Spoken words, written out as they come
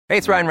Hey,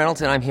 it's Ryan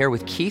Reynolds, and I'm here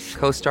with Keith,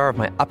 co-star of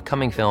my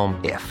upcoming film,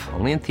 If,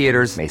 only in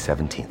theaters May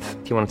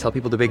 17th. Do you want to tell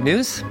people the big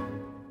news?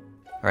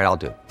 All right, I'll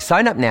do it.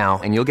 Sign up now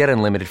and you'll get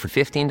unlimited for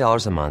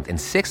 $15 a month and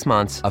 6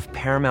 months of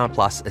Paramount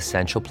Plus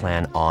Essential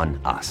Plan on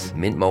us.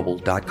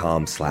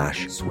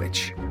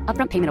 MintMobile.com/switch.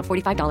 Upfront payment of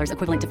 $45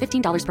 equivalent to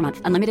 $15 per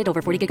month. Unlimited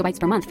over 40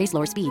 gigabytes per month. Face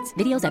lower speeds.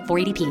 Videos at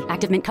 480p.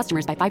 Active Mint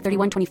customers by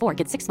 531.24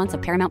 get 6 months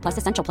of Paramount Plus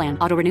Essential Plan.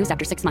 Auto renews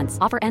after 6 months.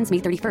 Offer ends May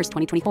 31st,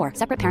 2024.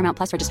 Separate Paramount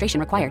Plus registration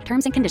required.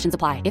 Terms and conditions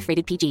apply if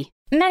rated PG.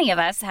 Many of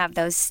us have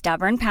those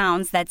stubborn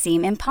pounds that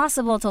seem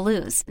impossible to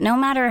lose, no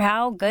matter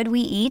how good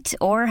we eat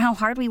or how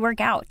hard we work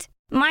out.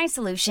 My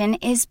solution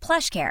is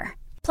PlushCare.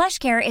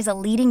 PlushCare is a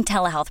leading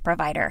telehealth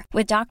provider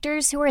with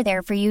doctors who are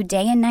there for you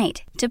day and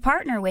night to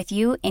partner with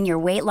you in your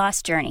weight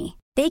loss journey.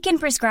 They can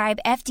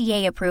prescribe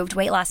FDA-approved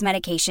weight loss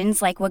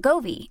medications like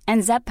Wegovy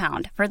and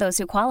Zepbound for those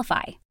who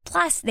qualify.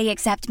 Plus, they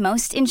accept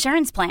most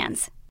insurance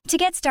plans. To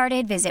get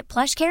started, visit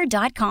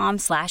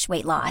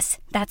plushcare.com/weight loss.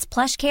 That's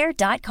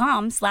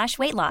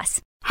plushcare.com/weight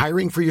loss.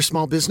 Hiring for your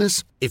small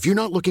business? If you're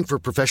not looking for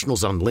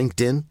professionals on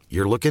LinkedIn,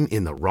 you're looking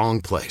in the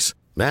wrong place.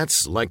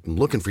 That's like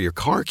looking for your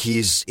car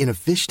keys in a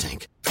fish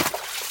tank.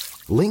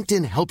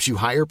 LinkedIn helps you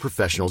hire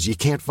professionals you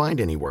can't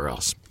find anywhere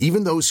else,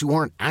 even those who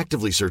aren't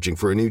actively searching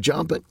for a new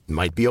job but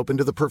might be open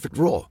to the perfect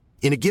role.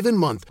 In a given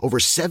month, over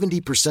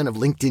 70% of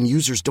LinkedIn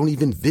users don't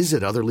even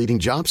visit other leading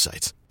job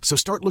sites. So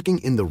start looking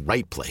in the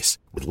right place.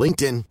 With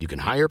LinkedIn, you can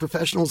hire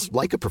professionals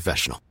like a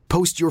professional.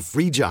 Post your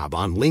free job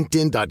on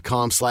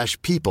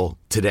linkedin.com/people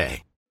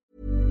today.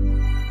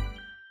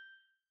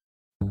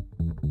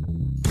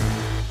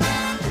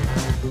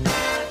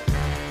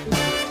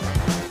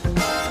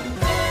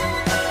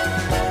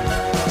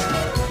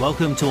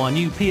 Welcome to our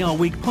new PR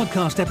Week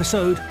podcast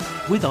episode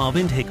with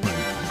Arvind Hickman.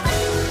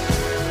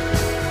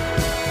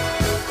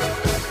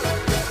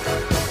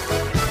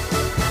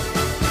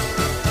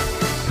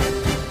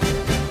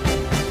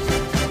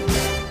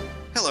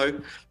 Hello,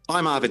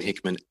 I'm Arvind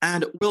Hickman,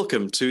 and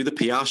welcome to the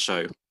PR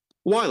Show.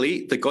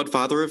 Wiley, the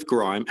godfather of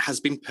grime, has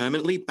been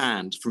permanently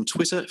banned from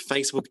Twitter,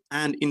 Facebook,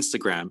 and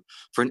Instagram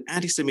for an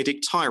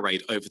anti-Semitic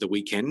tirade over the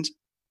weekend.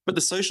 But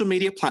the social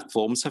media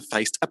platforms have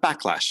faced a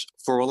backlash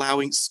for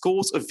allowing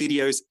scores of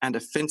videos and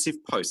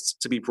offensive posts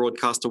to be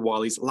broadcast to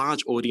Wiley's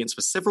large audience for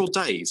several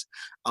days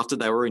after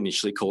they were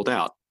initially called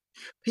out.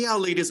 PR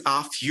leaders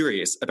are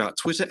furious about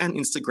Twitter and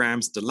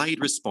Instagram's delayed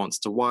response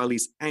to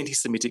Wiley's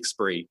anti-Semitic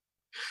spree,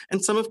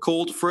 and some have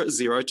called for a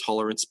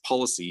zero-tolerance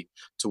policy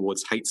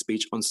towards hate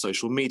speech on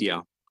social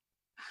media.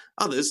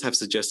 Others have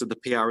suggested the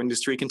PR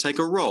industry can take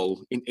a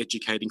role in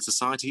educating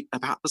society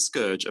about the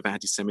scourge of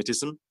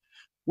anti-Semitism,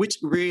 which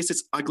rears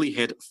its ugly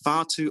head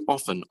far too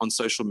often on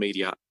social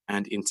media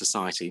and in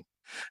society.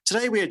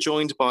 Today, we are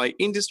joined by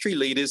industry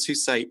leaders who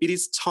say it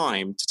is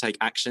time to take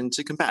action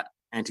to combat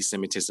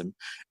anti-Semitism,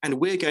 and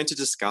we're going to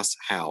discuss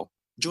how.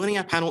 Joining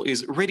our panel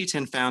is Ready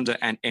 10 founder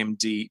and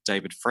MD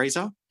David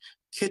Fraser,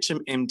 Ketchum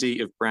MD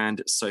of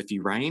brand Sophie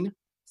Rain,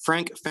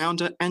 Frank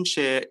founder and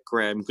chair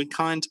Graham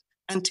Goodkind,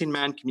 and Tin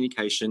Man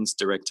Communications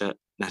Director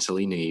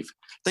Natalie Neve.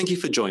 Thank you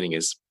for joining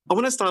us. I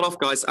want to start off,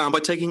 guys, by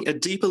taking a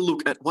deeper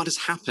look at what has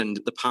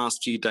happened the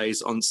past few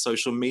days on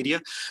social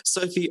media.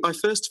 Sophie, I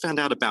first found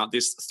out about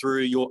this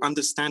through your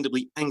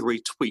understandably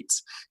angry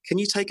tweets. Can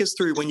you take us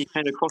through when you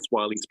came across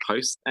Wiley's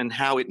post and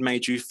how it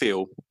made you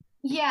feel?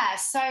 Yeah,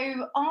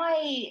 so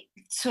I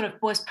sort of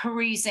was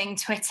perusing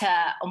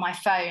Twitter on my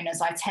phone,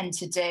 as I tend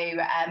to do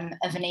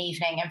of an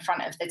evening in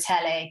front of the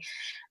telly.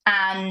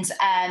 And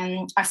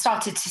I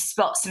started to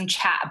spot some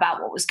chat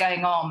about what was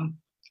going on.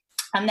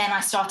 And then I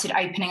started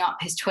opening up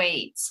his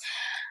tweets.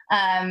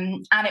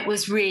 And it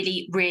was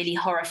really, really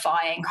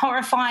horrifying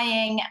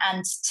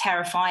and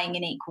terrifying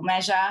in equal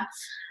measure.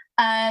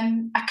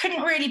 I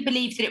couldn't really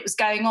believe that it was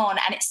going on,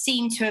 and it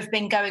seemed to have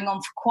been going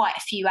on for quite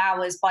a few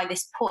hours by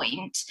this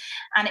point,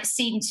 and it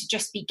seemed to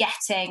just be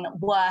getting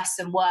worse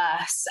and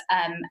worse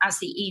as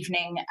the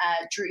evening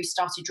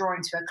started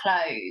drawing to a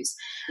close.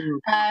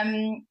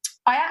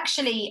 I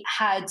actually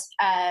had,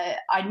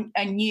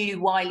 I knew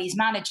Wiley's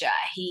manager.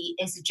 He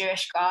is a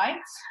Jewish guy,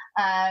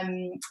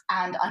 and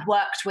I'd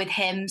worked with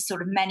him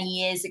sort of many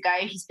years ago.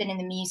 He's been in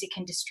the music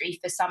industry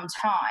for some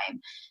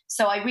time.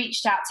 So I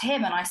reached out to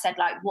him and I said,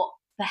 like, what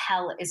the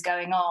hell is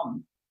going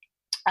on?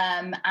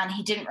 And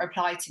he didn't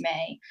reply to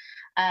me.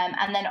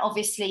 And then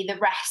obviously the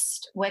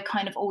rest we're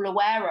kind of all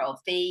aware of.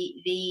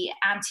 The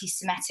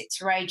anti-Semitic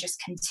tirade just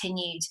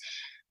continued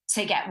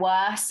to get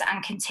worse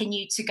and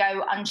continued to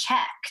go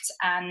unchecked.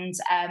 And,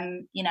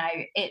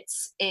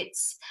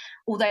 it's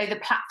although the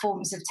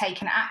platforms have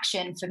taken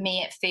action, for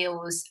me, it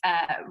feels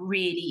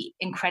really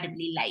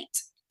incredibly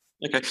late.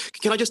 Okay.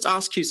 Can I just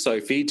ask you,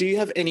 Sophie, do you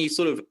have any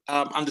sort of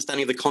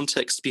understanding of the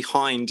context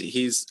behind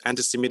his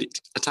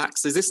anti-Semitic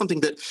attacks? Is this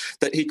something that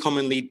he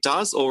commonly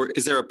does, or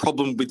is there a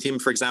problem with him,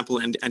 for example,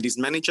 and his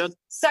manager?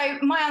 So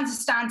my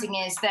understanding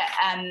is that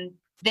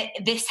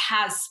this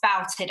has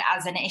spouted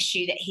as an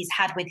issue that he's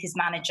had with his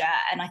manager,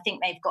 and I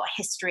think they've got a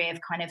history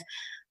of kind of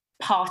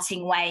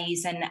parting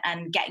ways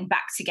and getting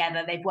back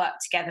together. They've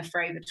worked together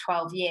for over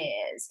 12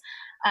 years.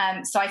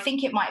 So I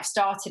think it might have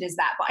started as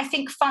that. But I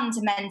think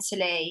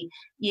fundamentally,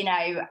 you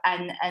know,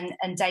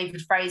 and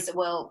David Fraser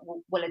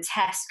will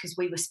attest, because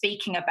we were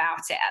speaking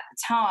about it at the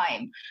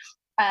time.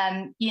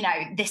 You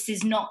know, this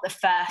is not the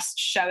first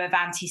show of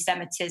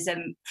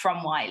anti-Semitism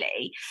from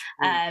Wiley.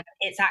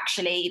 It's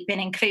actually been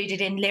included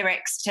in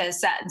lyrics to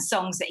certain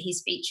songs that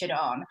he's featured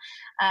on.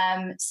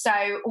 So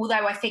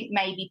although I think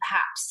maybe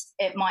perhaps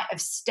it might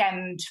have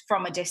stemmed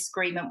from a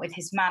disagreement with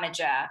his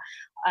manager,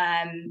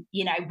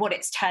 you know, what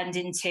it's turned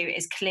into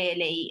is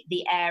clearly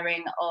the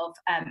airing of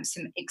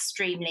some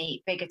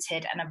extremely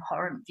bigoted and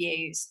abhorrent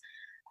views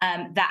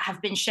that have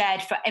been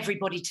shared for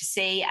everybody to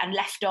see and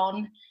left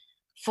on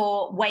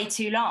for way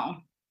too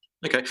long.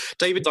 Okay.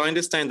 David, I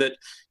understand that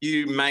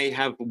you may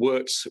have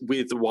worked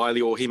with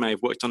Wiley, or he may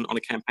have worked on a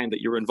campaign that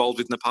you were involved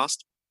with in the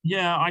past.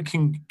 Yeah, I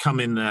can come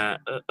in there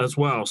as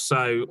well.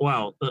 So,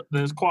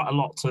 there's quite a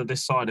lot to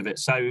this side of it.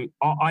 So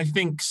I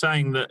think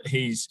saying that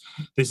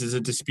this is a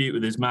dispute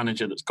with his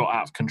manager that's got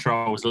out of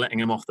control is letting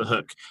him off the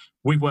hook.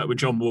 We've worked with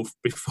John Wolfe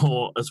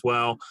before as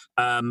well.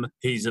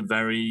 He's a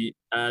very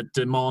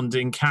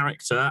demanding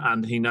character,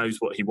 and he knows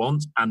what he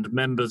wants. And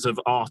members of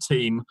our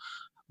team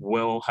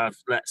will have,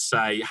 let's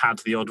say, had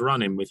the odd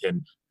run-in with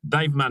him.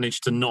 They've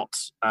managed to not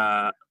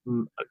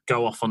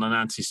go off on an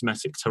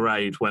anti-Semitic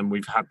tirade when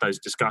we've had those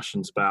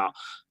discussions about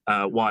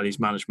Wiley's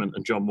management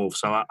and John Wolfe.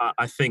 So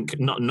I think,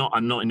 I'm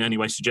not in any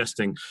way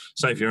suggesting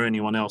Sophie or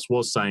anyone else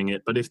was saying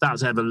it, but if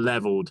that's ever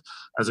levelled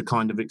as a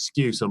kind of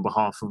excuse on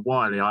behalf of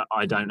Wiley,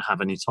 I don't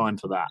have any time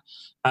for that.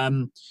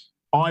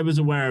 I was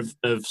aware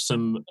of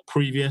some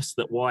previous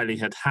that Wiley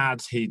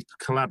had. He'd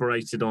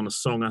collaborated on a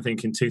song, I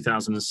think, in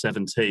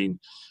 2017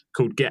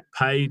 called Get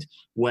Paid,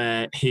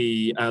 where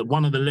he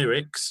one of the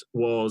lyrics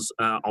was,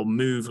 I'll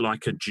move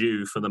like a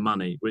Jew for the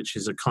money, which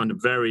is a kind of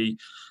very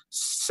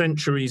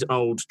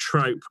centuries-old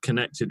trope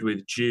connected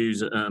with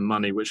Jews and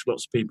money, which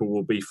lots of people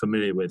will be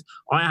familiar with.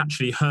 I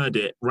actually heard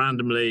it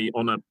randomly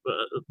on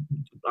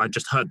I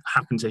just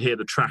happened to hear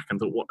the track and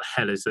thought, what the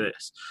hell is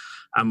this?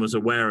 And was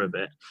aware of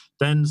it.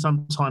 Then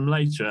sometime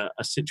later,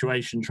 a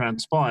situation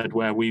transpired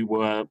where we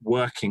were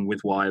working with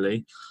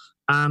Wiley,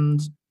 and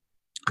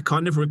I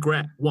kind of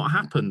regret what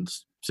happened,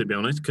 to be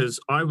honest, because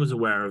I was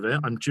aware of it.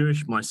 I'm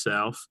Jewish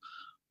myself.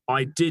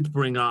 I did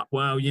bring up,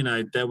 well, you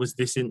know, there was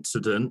this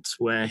incident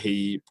where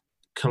he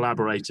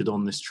collaborated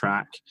on this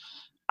track.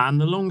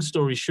 And the long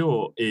story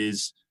short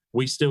is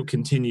we still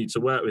continued to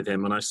work with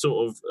him. And I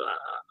sort of,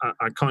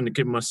 I kind of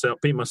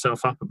beat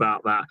myself up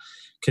about that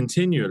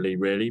continually,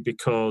 really,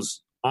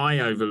 because I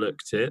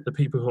overlooked it. The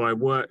people who I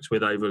worked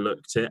with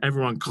overlooked it.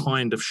 Everyone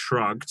kind of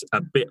shrugged,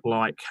 a bit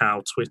like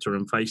how Twitter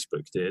and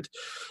Facebook did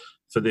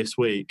for this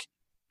week.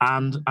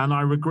 And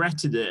I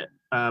regretted it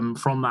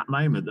from that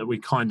moment, that we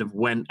kind of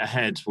went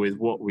ahead with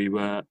what we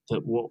were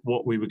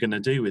going to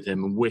do with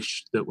him, and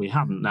wished that we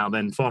hadn't. Now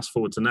then, fast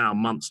forward to now,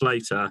 months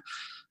later,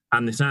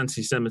 and this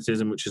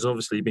anti-Semitism, which has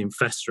obviously been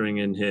festering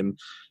in him,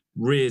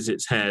 rears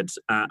its head,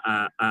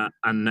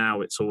 and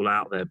now it's all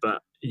out there.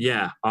 But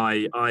yeah,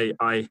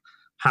 I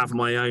have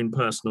my own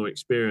personal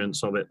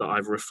experience of it that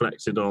I've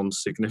reflected on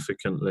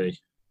significantly.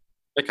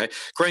 Okay.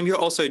 Graham, you're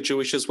also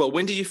Jewish as well.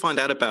 When did you find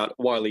out about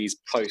Wiley's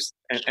post,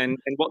 and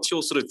what's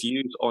your sort of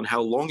views on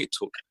how long it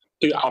took?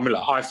 I mean,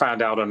 look, I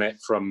found out on it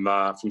from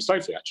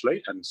Sophie,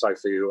 actually, and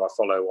Sophie, who I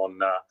follow on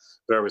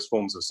various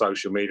forms of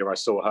social media. I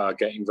saw her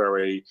getting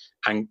very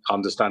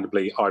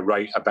understandably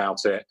irate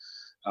about it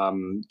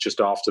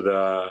just after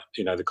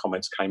the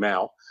comments came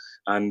out.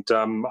 And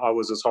I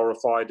was as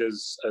horrified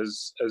as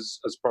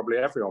probably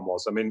everyone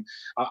was. I mean,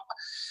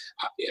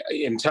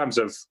 in terms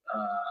of,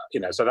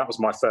 so that was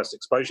my first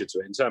exposure to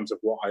it. In terms of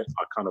what I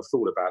kind of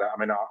thought about it, I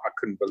mean, I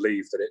couldn't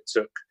believe that it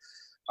took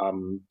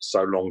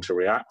so long to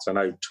react. I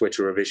know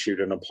Twitter have issued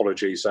an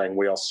apology saying,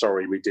 we are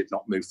sorry we did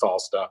not move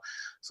faster.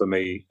 For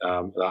me,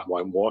 that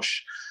won't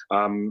wash.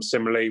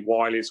 Similarly,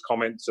 Wiley's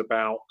comments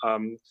about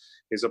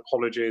his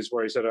apologies,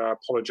 where he said, I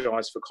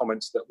apologise for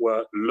comments that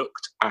were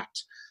looked at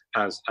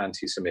as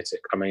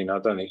anti-Semitic. I mean, I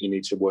don't think you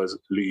need to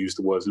use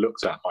the words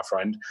looked at, my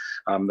friend.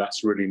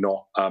 That's really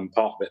not part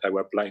of it. They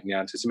were blatantly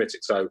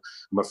anti-Semitic. So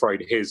I'm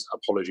afraid his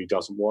apology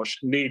doesn't wash.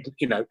 And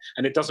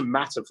it doesn't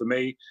matter for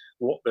me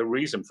what the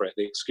reason for it.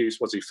 The excuse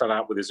was he fell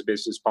out with his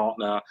business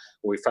partner,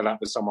 or he fell out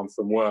with someone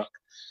from work,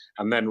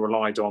 and then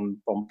relied on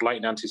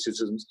blatant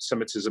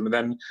anti-Semitism. And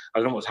then I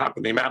don't know what's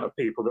happened. The amount of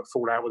people that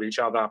fall out with each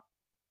other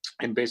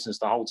in business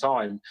the whole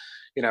time,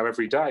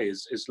 every day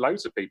is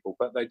loads of people,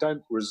 but they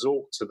don't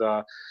resort to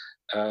the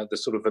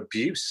sort of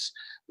abuse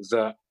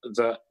that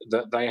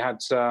they had,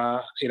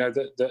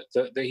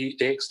 that he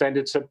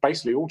extended to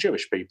basically all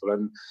Jewish people,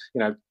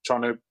 and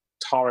trying to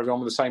tar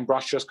everyone with the same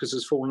brush just because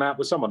it's fallen out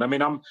with someone. I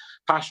mean, I'm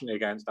passionately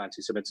against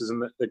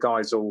anti-Semitism. The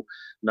guys all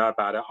know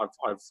about it.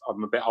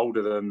 I'm a bit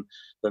older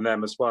than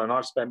them as well, and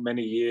I've spent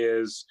many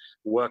years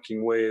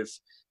working with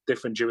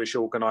different Jewish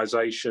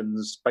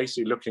organisations,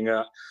 basically looking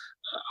at,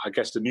 I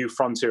guess, the new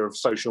frontier of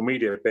social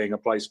media being a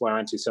place where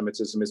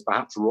anti-Semitism is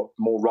perhaps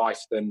more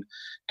rife than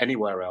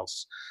anywhere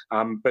else.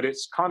 But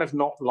it's kind of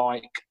not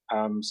like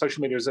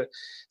social media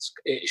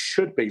it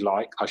should be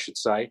like, I should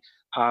say,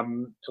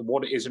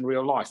 what it is in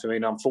real life. I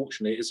mean,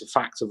 unfortunately, it's a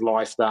fact of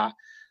life that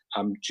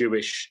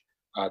Jewish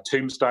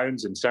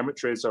tombstones and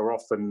cemeteries are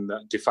often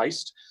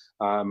defaced.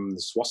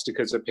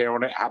 Swastikas appear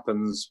on it.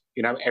 Happens,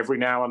 every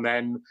now and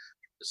then,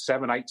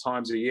 7-8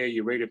 times a year.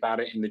 You read about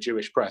it in the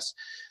Jewish press.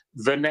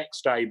 The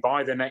next day,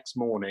 by the next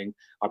morning,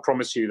 I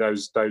promise you,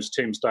 those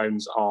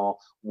tombstones are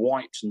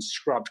wiped and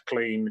scrubbed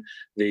clean.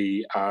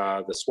 The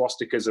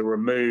swastikas are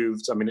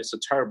removed. I mean, it's a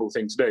terrible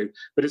thing to do,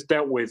 but it's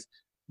dealt with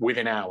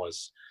within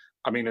hours.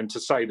 I mean, and to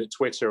say that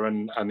Twitter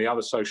and the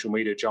other social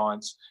media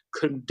giants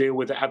couldn't deal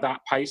with it at that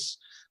pace,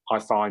 I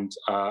find,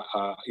 a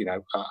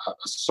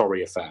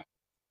sorry affair.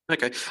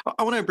 Okay,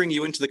 I want to bring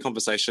you into the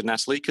conversation,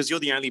 Natalie, because you're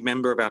the only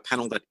member of our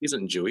panel that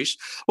isn't Jewish.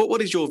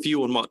 What is your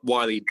view on what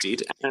Wiley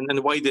did and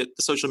the way that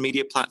the social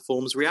media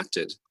platforms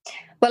reacted?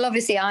 Well,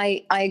 obviously,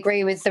 I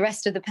agree with the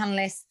rest of the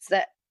panelists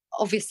that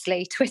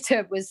obviously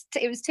Twitter was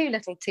too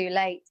little too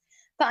late.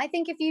 But I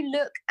think if you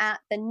look at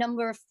the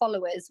number of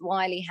followers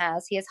Wiley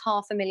has, he has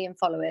 500,000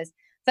 followers,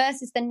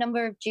 versus the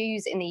number of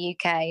Jews in the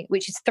UK,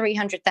 which is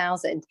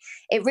 300,000.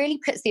 It really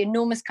puts the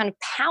enormous kind of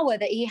power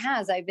that he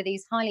has over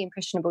these highly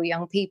impressionable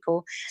young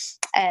people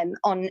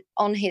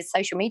on his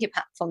social media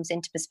platforms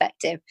into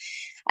perspective.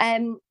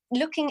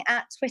 Looking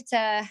at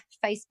Twitter,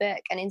 Facebook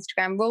and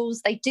Instagram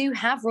rules, they do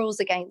have rules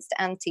against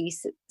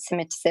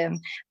anti-Semitism,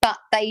 but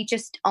they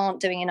just aren't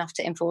doing enough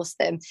to enforce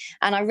them.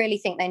 And I really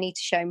think they need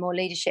to show more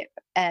leadership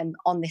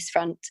on this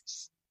front.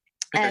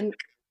 Okay.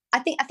 I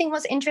think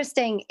what's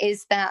interesting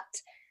is that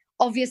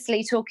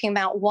obviously talking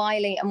about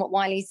Wiley and what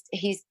Wiley's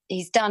he's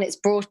done, it's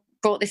brought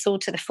this all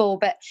to the fore.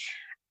 But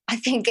I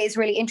think it's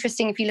really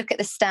interesting if you look at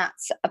the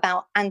stats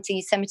about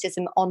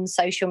anti-Semitism on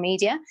social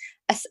media.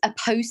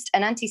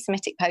 An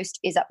anti-Semitic post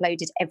is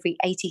uploaded every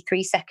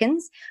 83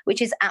 seconds,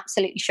 which is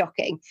absolutely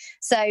shocking.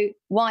 So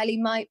Wiley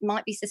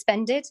might be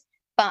suspended,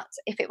 but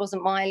if it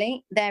wasn't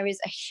Wiley, there is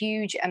a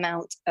huge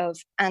amount of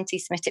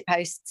anti-Semitic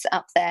posts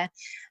up there.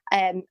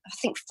 I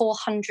think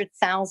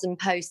 400,000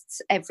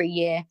 posts every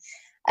year.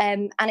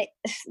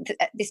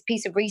 This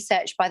piece of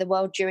research by the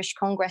World Jewish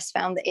Congress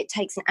found that it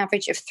takes an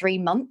average of 3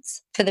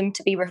 months for them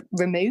to be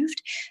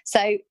removed.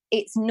 So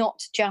it's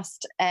not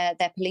just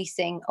their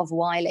policing of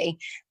Wiley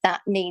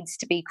that needs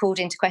to be called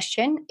into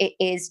question. It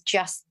is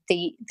just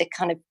the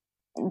kind of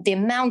the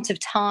amount of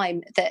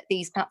time that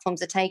these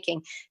platforms are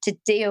taking to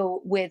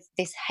deal with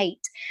this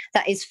hate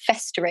that is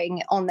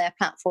festering on their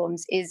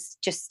platforms is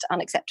just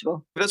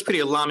unacceptable. That's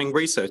pretty alarming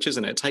research,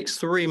 isn't it? It takes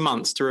 3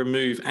 months to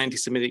remove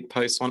anti-Semitic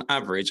posts on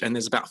average, and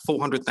there's about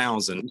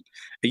 400,000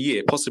 a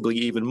year, possibly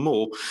even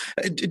more.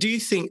 Do you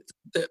think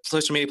that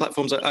social media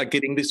platforms are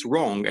getting this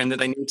wrong and that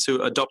they need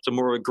to adopt a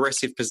more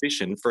aggressive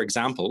position? For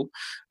example,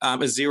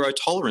 a zero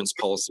tolerance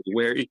policy,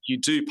 where if you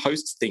do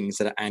post things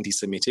that are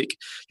anti-Semitic,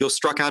 you're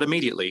struck out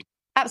immediately.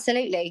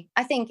 Absolutely.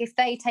 I think if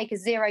they take a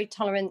zero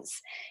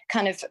tolerance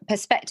kind of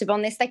perspective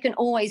on this, they can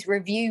always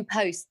review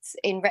posts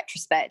in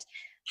retrospect.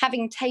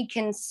 Having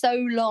taken so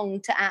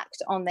long to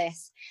act on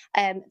this,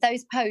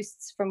 those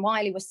posts from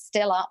Wiley were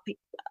still up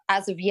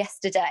as of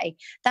yesterday.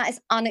 That is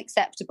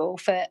unacceptable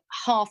for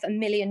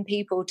 500,000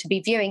 people to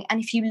be viewing.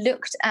 And if you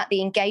looked at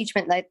the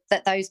engagement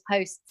that those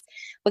posts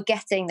were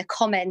getting, the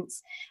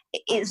comments,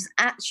 it was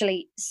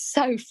actually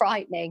so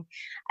frightening.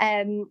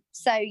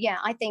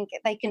 I think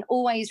they can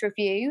always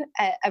review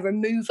a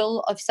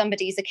removal of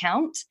somebody's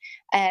account,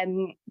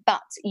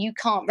 but you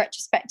can't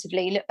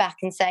retrospectively look back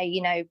and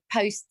say,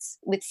 posts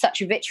with such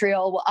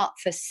vitriol were up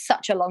for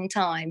such a long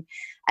time.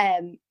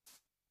 I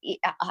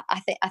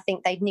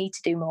think they need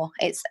to do more.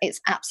 It's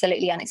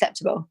absolutely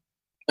unacceptable.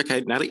 Okay,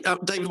 Natalie.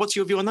 David, what's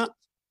your view on that?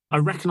 I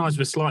recognise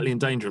we're slightly in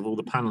danger of all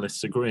the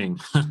panellists agreeing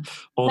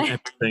on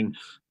everything.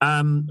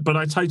 But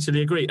I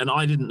totally agree. And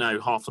I didn't know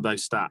half of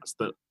those stats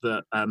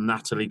that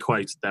Natalie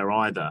quoted there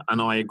either.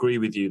 And I agree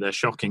with you, they're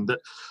shocking.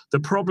 The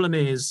problem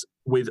is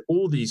with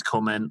all these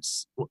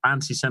comments,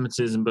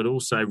 anti-Semitism, but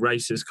also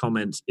racist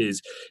comments,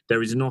 is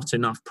there is not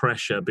enough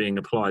pressure being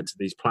applied to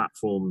these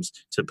platforms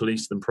to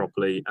police them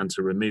properly and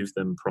to remove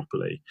them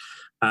properly.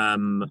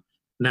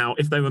 Now,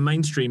 if they were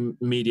mainstream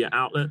media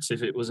outlets,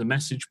 if it was a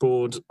message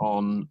board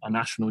on a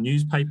national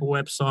newspaper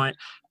website,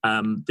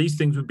 these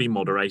things would be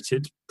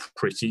moderated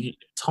pretty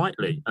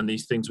tightly and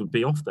these things would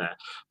be off there.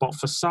 But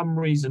for some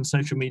reason,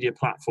 social media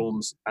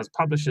platforms as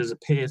publishers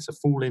appear to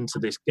fall into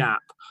this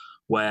gap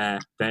where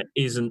there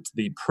isn't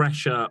the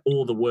pressure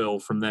or the will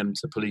from them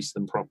to police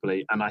them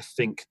properly. And I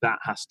think that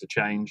has to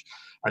change.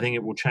 I think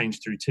it will change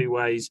through two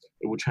ways.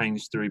 It will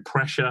change through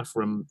pressure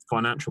from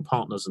financial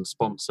partners and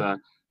sponsor.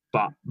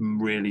 But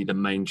really the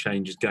main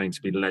change is going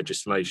to be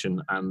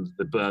legislation and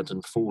the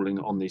burden falling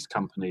on these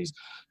companies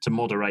to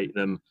moderate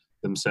them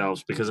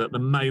themselves. Because at the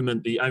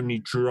moment, the only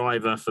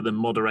driver for them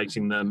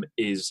moderating them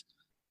is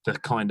the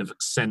kind of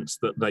sense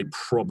that they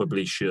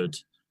probably should.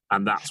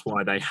 And that's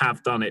why they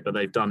have done it, but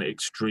they've done it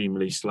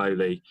extremely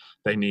slowly.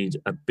 They need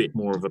a bit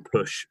more of a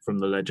push from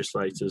the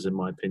legislators, in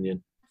my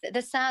opinion.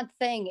 the sad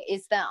thing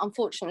is that,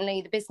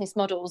 unfortunately, the business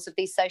models of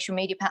these social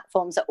media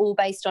platforms are all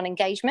based on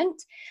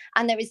engagement,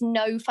 and there is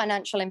no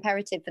financial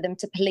imperative for them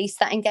to police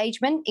that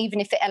engagement, even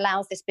if it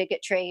allows this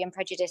bigotry and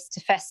prejudice to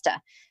fester.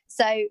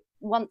 So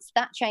once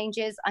that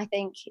changes, I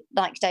think,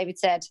 like David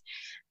said,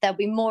 there'll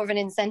be more of an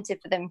incentive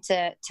for them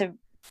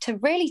to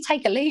really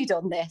take a lead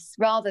on this,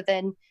 rather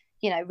than,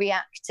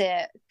 react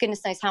to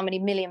goodness knows how many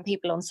million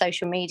people on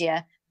social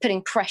media,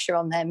 putting pressure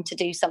on them to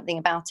do something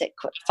about it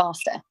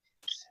faster.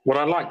 Well,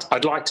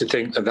 I'd like to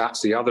think that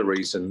that's the other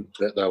reason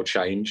that they'll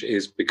change,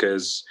 is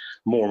because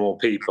more and more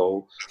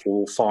people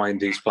will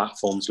find these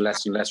platforms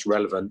less and less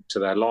relevant to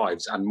their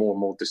lives and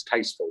more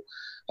distasteful.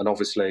 And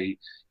obviously,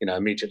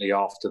 immediately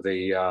after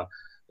the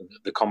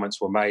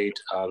comments were made,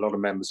 a lot of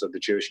members of the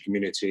Jewish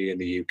community in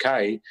the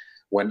UK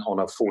went on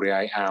a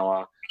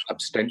 48-hour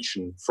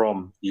abstention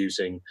from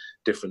using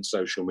different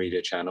social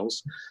media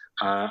channels.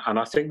 And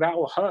I think that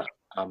will hurt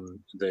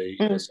the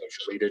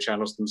social media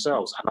channels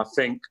themselves. And I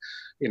think,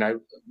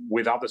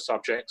 with other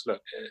subjects,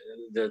 look,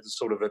 the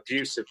sort of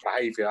abusive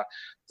behaviour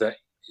that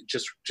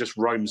just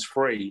roams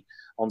free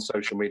on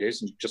social media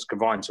isn't just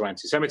confined to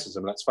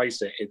anti-Semitism. Let's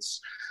face it,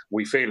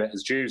 we feel it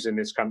as Jews in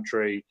this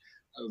country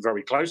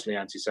very closely,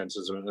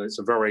 anti-Semitism, and it's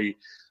a very,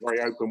 very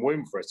open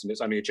wound for us. And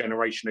it's only a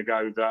generation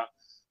ago that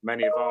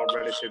many of our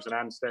relatives and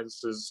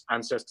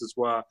ancestors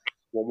were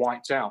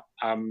wiped out,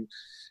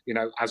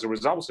 as a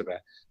result of it.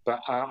 But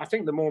I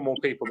think the more and more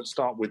people that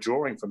start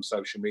withdrawing from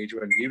social media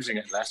and using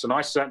it less, and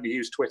I certainly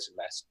use Twitter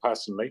less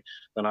personally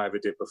than I ever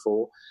did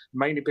before,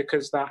 mainly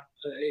because that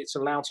it's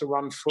allowed to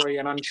run free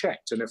and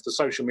unchecked. And if the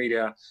social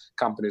media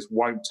companies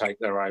won't take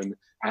their own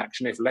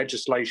action, if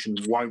legislation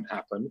won't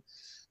happen,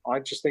 I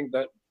just think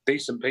that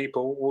decent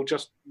people will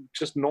just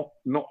not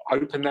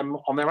open them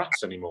on their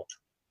apps anymore.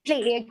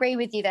 Completely agree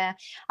with you there.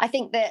 I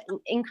think that,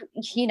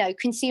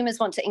 consumers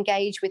want to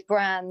engage with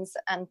brands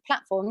and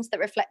platforms that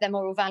reflect their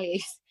moral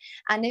values.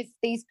 And if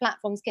these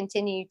platforms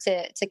continue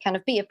to kind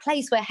of be a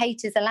place where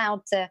hate is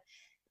allowed to,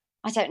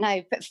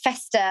 but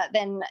fester,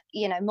 then,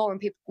 more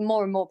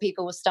and more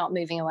people will start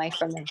moving away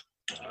from them.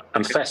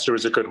 And fester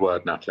is a good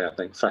word, Natalie. I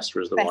think fester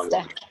is the right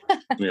word.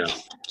 Yeah,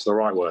 it's the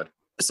right word.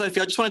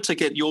 Sophie, I just wanted to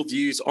get your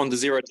views on the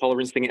zero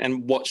tolerance thing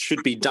and what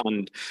should be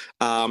done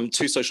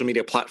to social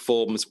media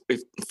platforms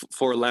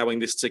for allowing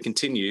this to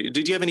continue.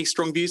 Did you have any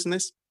strong views in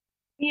this?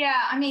 Yeah,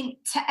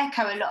 to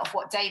echo a lot of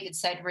what David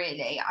said,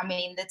 really,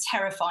 the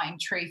terrifying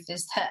truth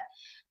is that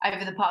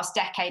over the past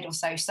decade or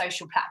so,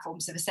 social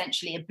platforms have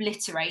essentially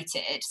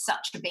obliterated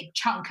such a big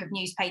chunk of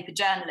newspaper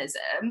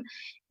journalism,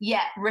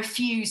 yet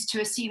refused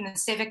to assume the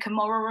civic and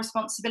moral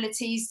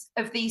responsibilities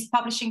of these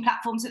publishing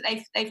platforms that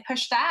they've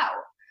pushed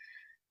out.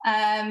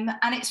 And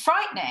it's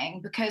frightening,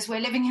 because we're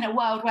living in a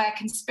world where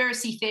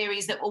conspiracy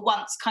theories that were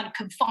once kind of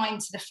confined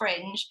to the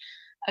fringe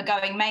are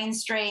going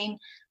mainstream.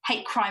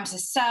 Hate crimes are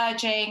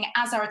surging,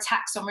 as are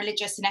attacks on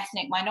religious and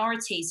ethnic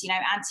minorities.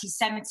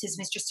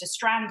 Anti-Semitism is just a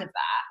strand of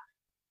that.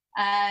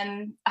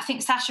 I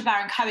think Sacha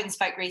Baron Cohen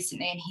spoke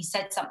recently, and he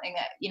said something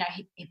that,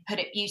 he put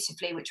it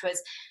beautifully, which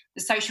was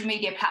the social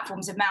media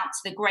platforms amount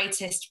to the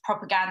greatest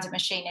propaganda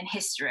machine in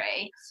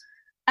history.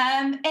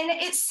 And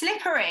it's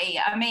slippery.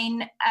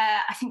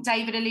 I think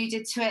David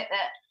alluded to it,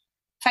 that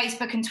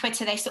Facebook and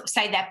Twitter, they sort of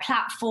say they're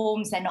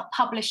platforms, they're not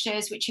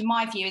publishers, which in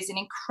my view is an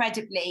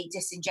incredibly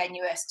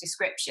disingenuous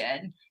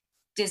description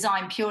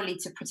designed purely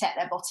to protect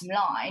their bottom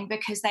line,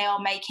 because they are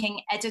making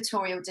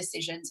editorial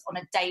decisions on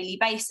a daily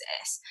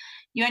basis.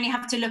 You only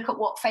have to look at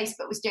what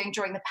Facebook was doing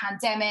during the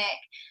pandemic,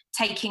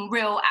 taking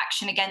real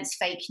action against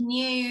fake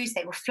news.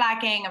 They were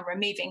flagging and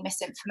removing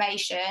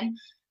misinformation.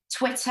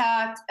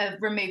 Twitter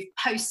removed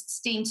posts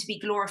deemed to be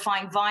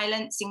glorifying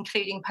violence,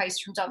 including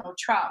posts from Donald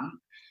Trump.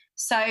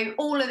 So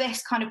all of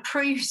this kind of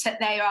proves that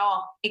they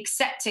are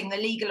accepting the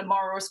legal and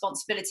moral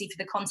responsibility for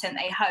the content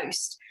they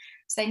host.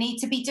 So they need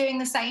to be doing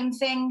the same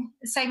thing,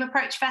 the same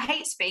approach for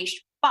hate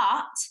speech.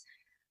 But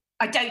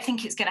I don't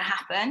think it's going to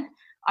happen.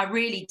 I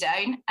really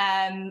don't.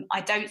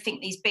 I don't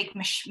think these big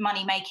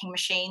money-making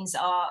machines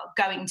are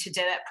going to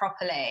do it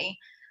properly.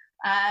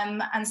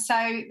 And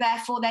so,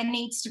 therefore, there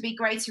needs to be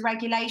greater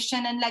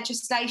regulation and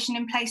legislation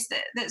in place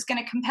that's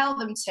going to compel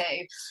them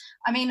to.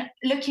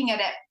 Looking at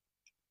it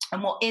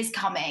and what is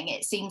coming,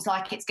 it seems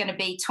like it's going to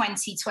be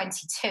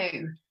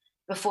 2022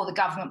 before the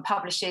government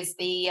publishes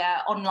the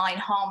online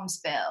harms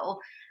bill.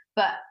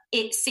 But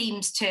it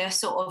seems to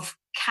sort of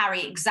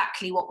carry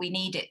exactly what we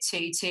need it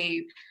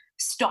to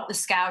stop the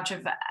scourge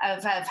of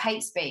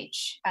hate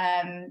speech.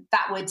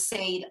 That would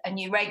see a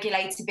new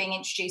regulator being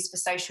introduced for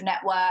social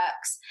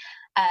networks,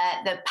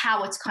 the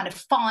power to kind of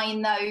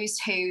fine those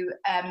who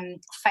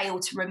fail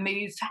to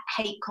remove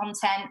hate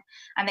content,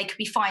 and they could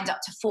be fined up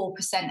to 4%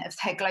 of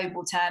their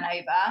global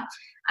turnover.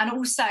 And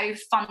also,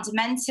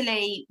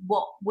 fundamentally,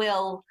 what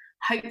will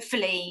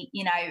hopefully,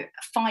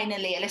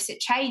 finally elicit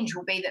change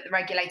will be that the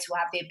regulator will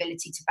have the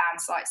ability to ban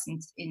sites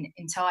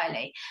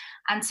entirely.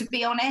 And to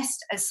be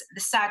honest, as the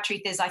sad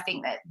truth is, I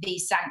think that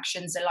these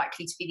sanctions are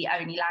likely to be the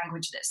only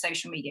language that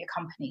social media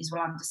companies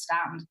will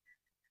understand.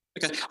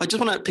 Okay, I just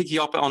want to pick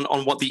you up on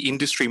what the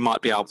industry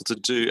might be able to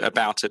do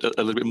about it a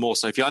little bit more,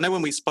 Sophie. I know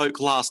when we spoke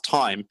last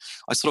time,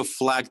 I sort of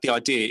flagged the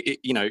idea,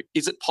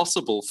 is it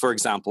possible, for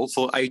example,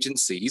 for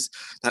agencies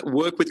that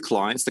work with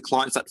clients, the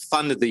clients that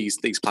fund these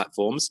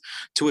platforms,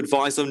 to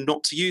advise them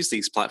not to use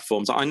these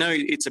platforms? I know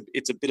it's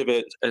a bit of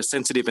a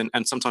sensitive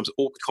and sometimes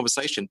awkward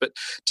conversation, but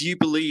do you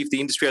believe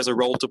the industry has a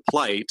role to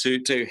play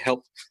to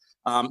help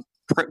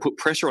put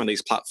pressure on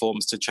these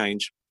platforms to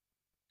change?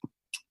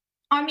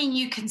 I mean,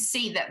 you can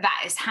see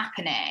that is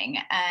happening.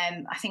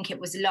 I think it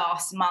was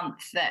last month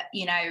that,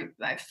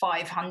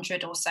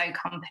 500 or so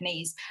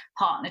companies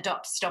partnered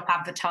up to stop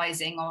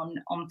advertising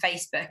on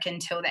Facebook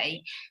until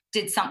they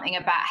did something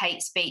about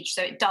hate speech.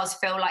 So it does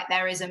feel like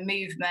there is a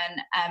movement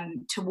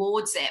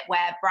towards it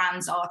where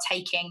brands are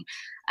taking,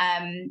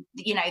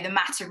 the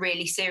matter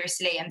really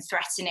seriously and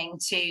threatening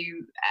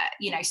to,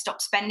 stop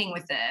spending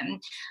with them.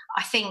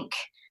 I think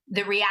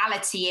the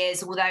reality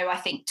is, although I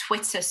think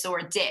Twitter saw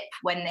a dip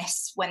when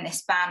this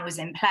ban was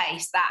in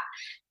place, that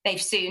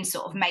they've soon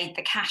sort of made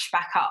the cash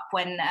back up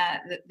when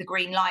the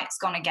green light's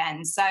gone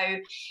again. So,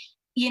 I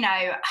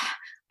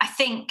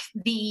think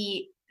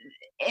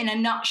in a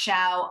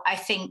nutshell, I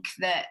think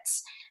that,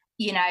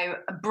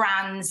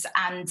 brands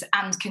and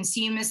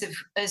consumers,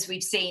 as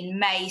we've seen,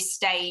 may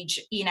stage,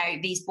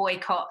 these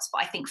boycotts.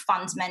 But I think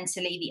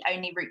fundamentally the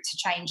only route to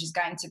change is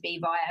going to be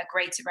via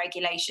greater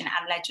regulation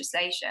and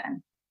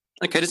legislation.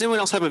 Okay, does anyone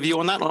else have a view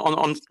on that,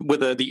 on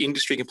whether the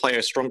industry can play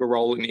a stronger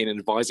role in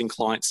advising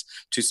clients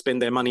to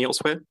spend their money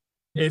elsewhere?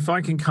 If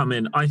I can come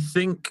in, I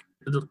think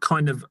the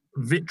kind of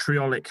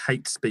vitriolic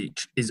hate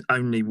speech is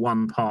only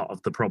one part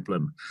of the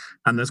problem.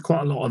 And there's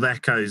quite a lot of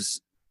echoes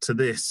to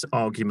this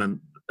argument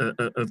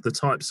of the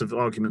types of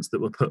arguments that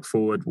were put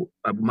forward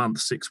a month,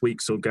 6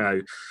 weeks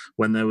ago,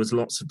 when there was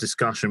lots of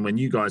discussion, when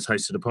you guys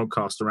hosted a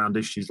podcast around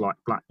issues like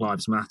Black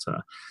Lives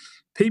Matter.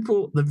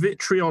 The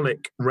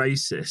vitriolic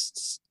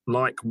racists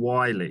like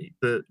Wiley,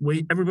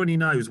 everybody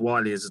knows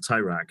Wiley is a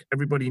toe rag.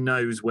 Everybody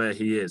knows where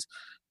he is.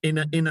 In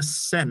a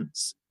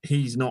sense,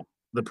 he's not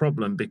the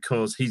problem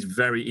because he's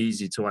very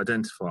easy to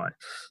identify.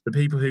 The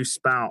people who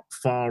spout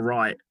far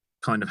right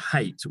kind of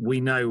hate, we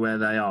know where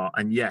they are.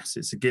 And yes,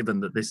 it's a given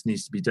that this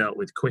needs to be dealt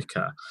with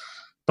quicker.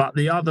 But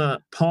the other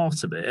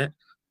part of it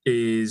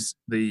is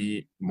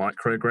the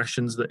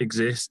microaggressions that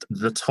exist,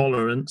 the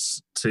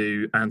tolerance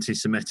to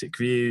anti-Semitic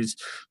views,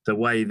 the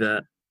way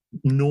that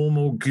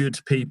normal good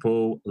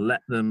people let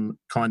them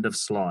kind of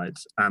slide,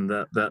 and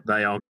that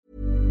they are.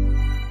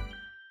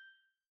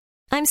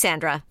 I'm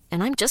Sandra,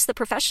 and I'm just the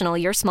professional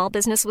your small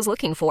business was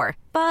looking for.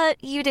 But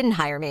you didn't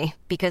hire me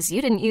because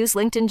you didn't use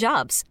LinkedIn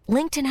Jobs.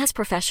 LinkedIn has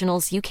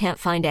professionals you can't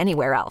find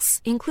anywhere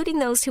else, including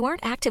those who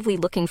aren't actively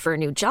looking for a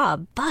new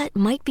job, but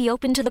might be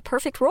open to the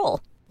perfect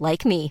role,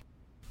 like me.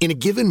 In a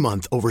given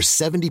month, over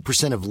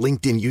 70% of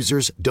LinkedIn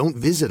users don't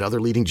visit other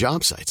leading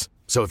job sites.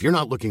 So if you're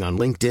not looking on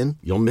LinkedIn,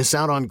 you'll miss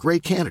out on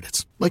great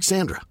candidates like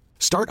Sandra.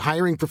 Start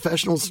hiring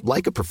professionals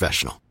like a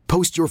professional.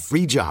 Post your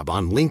free job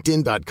on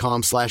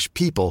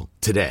linkedin.com/people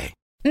today.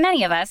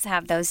 Many of us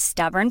have those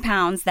stubborn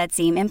pounds that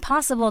seem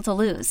impossible to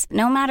lose,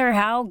 no matter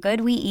how good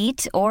we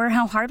eat or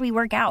how hard we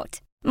work out.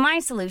 My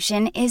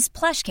solution is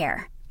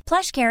PlushCare.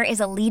 PlushCare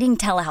is a leading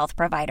telehealth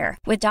provider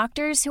with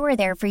doctors who are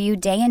there for you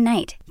day and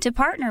night to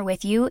partner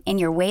with you in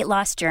your weight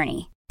loss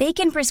journey. They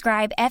can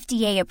prescribe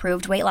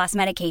FDA-approved weight loss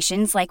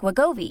medications like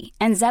Wegovy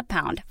and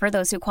Zepbound for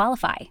those who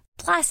qualify.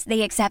 Plus,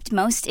 they accept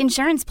most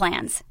insurance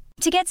plans.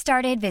 To get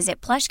started, visit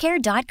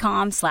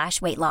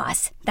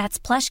plushcare.com/weightloss. That's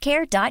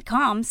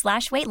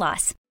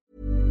plushcare.com/weightloss.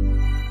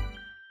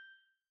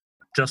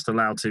 Just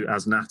allowed to,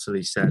 as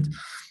Natalie said,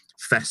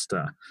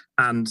 fester.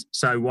 And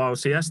so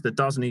whilst, yes, there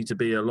does need to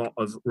be a lot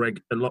of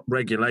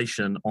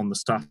regulation on the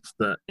stuff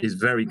that is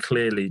very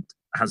clearly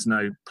has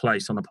no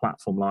place on a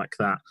platform like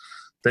that,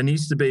 there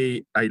needs to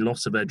be a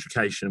lot of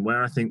education.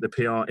 Where I think the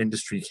PR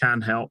industry can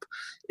help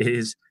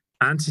is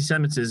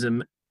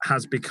anti-Semitism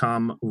has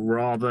become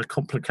rather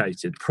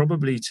complicated,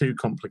 probably too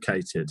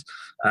complicated,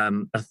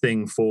 a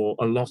thing for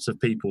a lot of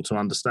people to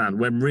understand,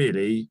 when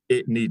really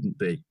it needn't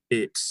be.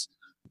 It's,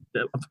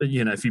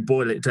 if you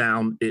boil it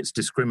down, it's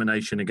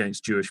discrimination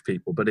against Jewish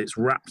people, but it's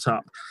wrapped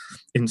up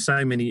in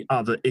so many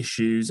other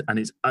issues, and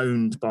it's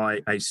owned by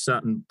a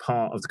certain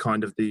part of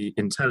the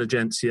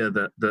intelligentsia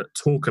that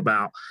talk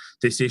about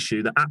this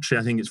issue that actually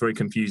I think it's very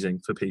confusing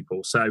for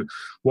people. So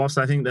whilst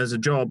I think there's a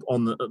job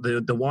on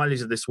the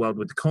Wileys of this world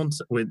with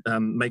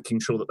making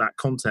sure that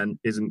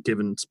content isn't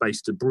given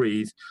space to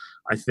breathe,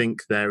 I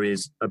think there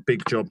is a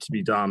big job to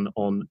be done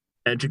on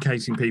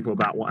educating people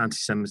about what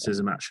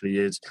anti-Semitism actually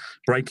is,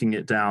 breaking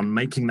it down,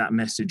 making that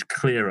message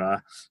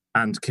clearer,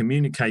 and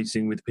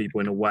communicating with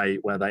people in a way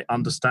where they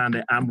understand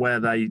it and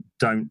where they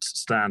don't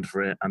stand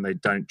for it and they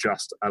don't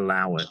just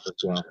allow it as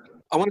well.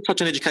 I want to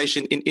touch on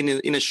education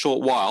in a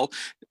short while.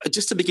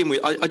 Just to begin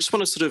with, I just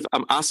want to sort of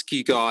ask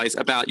you guys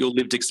about your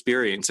lived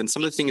experience and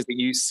some of the things that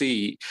you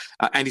see,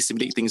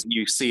 anti-Semitic things that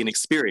you see and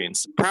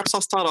experience. Perhaps I'll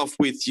start off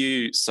with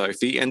you,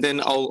 Sophie, and then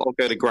I'll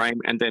go to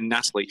Graham and then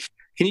Natalie.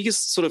 Can you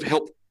just sort of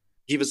help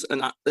give us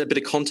a bit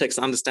of context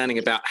and understanding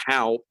about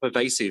how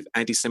pervasive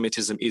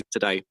anti-Semitism is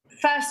today?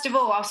 First of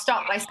all, I'll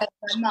start by saying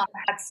my mum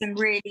had some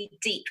really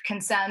deep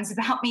concerns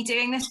about me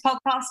doing this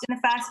podcast in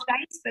the first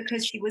place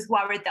because she was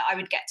worried that I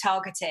would get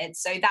targeted.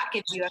 So that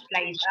gives you a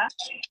flavour.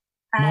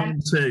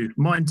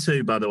 Mine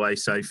too, by the way,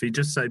 Sophie,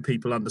 just so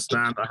people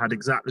understand, I had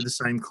exactly the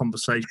same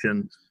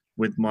conversation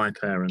with my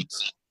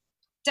parents.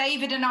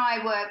 David and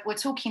I were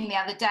talking the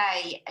other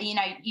day. You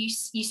know, you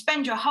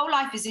spend your whole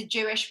life as a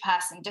Jewish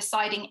person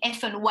deciding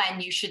if and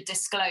when you should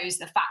disclose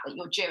the fact that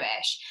you're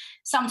Jewish.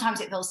 Sometimes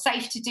it feels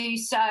safe to do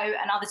so,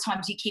 and other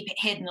times you keep it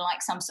hidden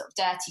like some sort of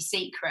dirty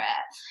secret.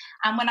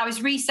 And when I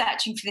was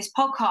researching for this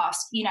podcast,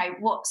 you know,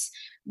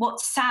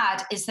 what's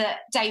sad is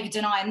that David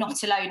and I are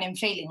not alone in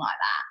feeling like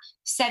that.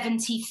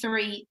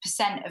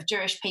 73% of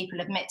Jewish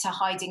people admit to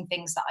hiding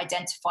things that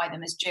identify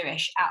them as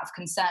Jewish out of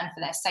concern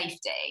for their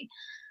safety.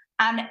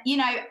 And, you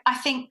know, I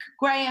think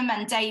Graham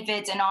and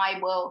David and I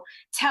will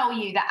tell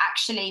you that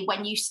actually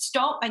when you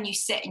stop and you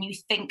sit and you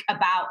think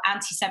about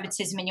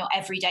anti-Semitism in your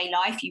everyday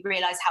life, you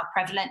realise how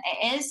prevalent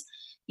it is.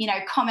 You know,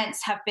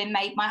 comments have been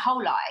made my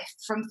whole life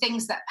from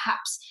things that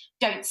perhaps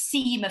don't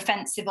seem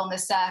offensive on the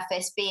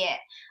surface, be it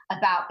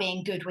about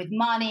being good with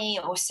money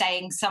or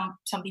saying some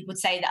people would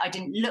say that I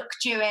didn't look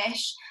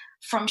Jewish.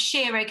 From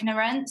sheer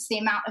ignorance, the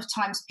amount of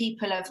times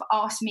people have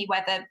asked me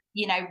whether,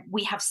 you know,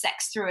 we have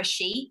sex through a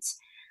sheet.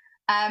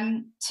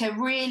 To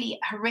really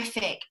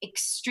horrific,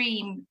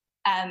 extreme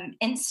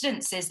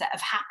incidences that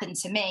have happened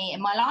to me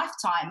in my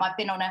lifetime. I've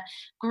been on a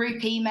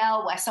group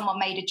email where someone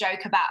made a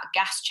joke about a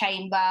gas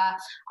chamber.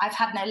 I've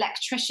had an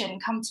electrician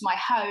come to my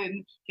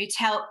home who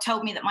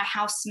told me that my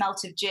house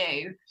smelt of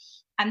Jew.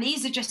 And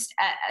these are just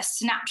a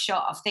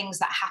snapshot of things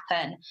that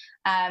happen.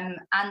 And,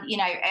 you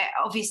know,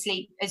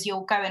 obviously, as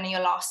you'll go in and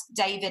you'll ask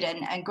David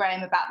and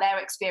Graham about their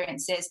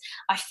experiences,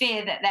 I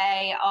fear that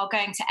they are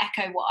going to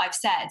echo what I've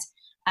said.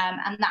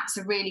 And that's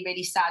a really,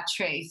 really sad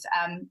truth.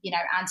 You know,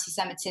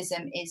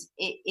 anti-Semitism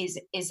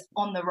is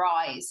on the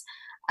rise.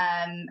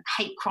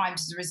 Hate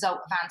crimes as a result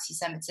of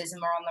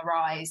anti-Semitism are on the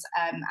rise.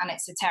 And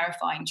it's a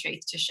terrifying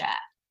truth to share.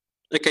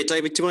 Okay,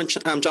 David, do you want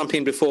to jump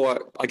in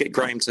before I get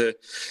Graham to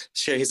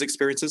share his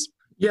experiences?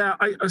 Yeah,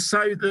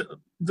 so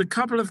the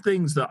couple of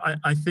things that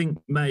I think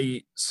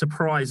may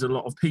surprise a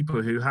lot of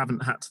people who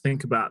haven't had to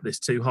think about this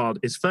too hard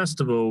is, first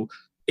of all,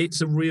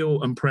 it's a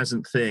real and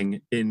present thing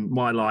in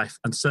my life,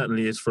 and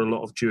certainly is for a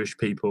lot of Jewish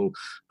people.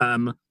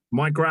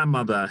 My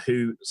grandmother,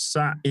 who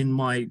sat in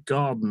my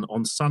garden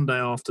on Sunday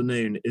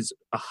afternoon, is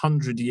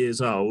 100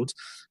 years old,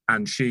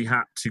 and she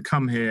had to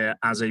come here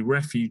as a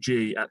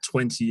refugee at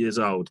 20 years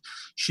old.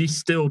 She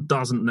still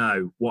doesn't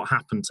know what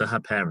happened to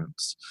her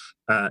parents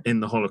in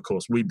the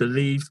Holocaust. We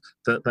believe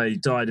that they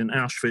died in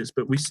Auschwitz,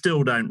 but we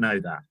still don't know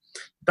that.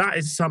 That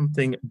is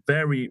something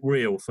very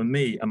real for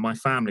me and my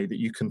family that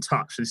you can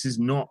touch. This is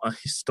not a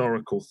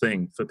historical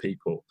thing for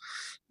people.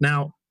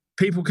 Now,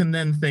 people can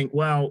then think,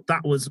 well,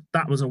 that was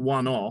a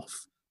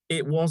one-off.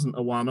 It wasn't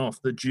a one-off.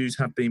 The Jews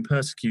have been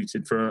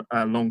persecuted for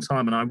a long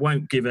time, and I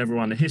won't give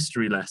everyone a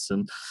history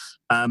lesson.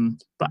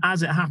 But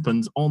as it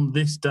happens, on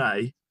this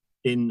day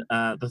in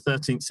the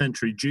 13th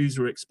century, Jews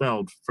were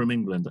expelled from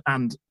England,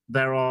 and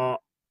there are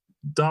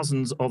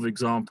dozens of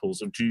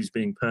examples of Jews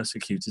being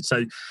persecuted.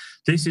 So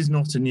this is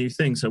not a new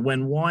thing. So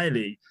when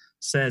Wiley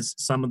says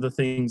some of the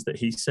things that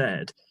he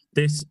said,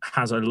 this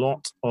has a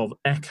lot of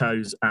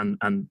echoes and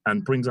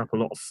brings up a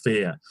lot of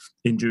fear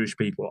in Jewish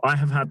people. I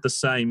have had the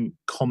same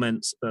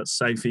comments that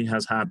Sophie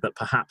has had that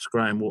perhaps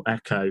Graham will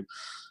echo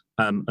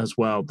as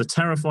well. The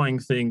terrifying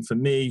thing for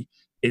me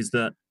is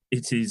that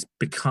it has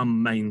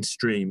become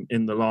mainstream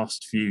in the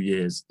last few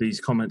years.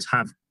 These comments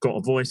have got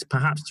a voice,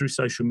 perhaps through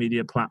social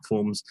media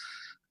platforms.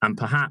 And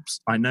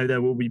perhaps, I know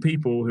there will be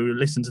people who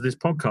listen to this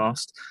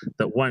podcast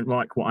that won't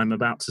like what I'm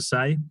about to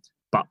say,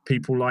 but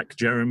people like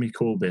Jeremy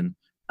Corbyn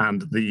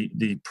and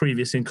the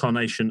previous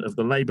incarnation of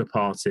the Labour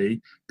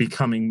Party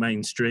becoming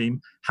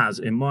mainstream has,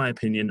 in my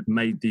opinion,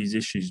 made these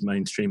issues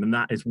mainstream. And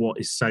that is what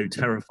is so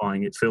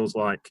terrifying. It feels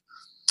like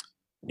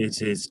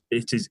it is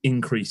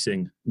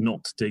increasing,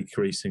 not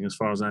decreasing, as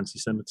far as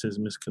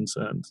anti-Semitism is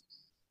concerned.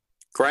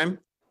 Graham?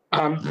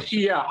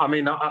 Yeah, I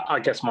mean, I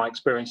guess my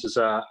experiences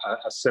are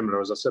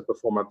similar. As I said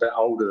before, I'm a bit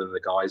older than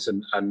the guys,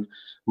 and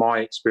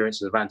my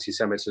experiences of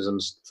anti-Semitism,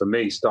 for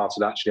me,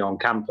 started actually on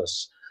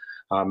campus.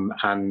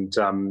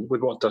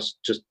 With what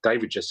just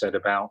David just said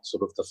about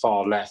sort of the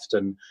far left,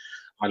 and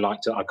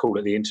I call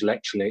it the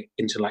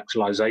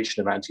intellectualization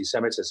of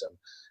anti-Semitism.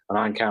 And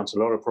I encounter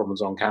a lot of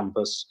problems on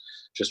campus,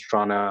 just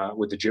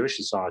with the Jewish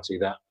society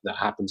that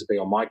happened to be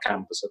on my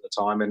campus at the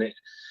time, and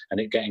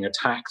it getting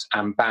attacked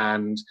and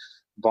banned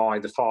by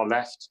the far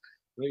left.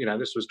 You know,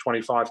 this was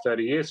 25,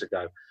 30 years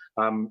ago.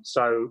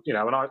 So, you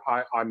know, and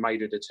I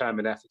made a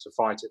determined effort to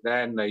fight it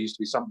then. There used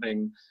to be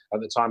something at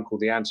the time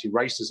called the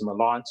Anti-Racism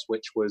Alliance,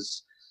 which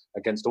was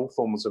against all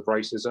forms of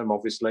racism,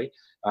 obviously.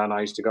 And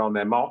I used to go on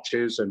their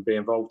marches and be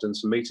involved in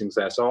some meetings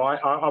there. So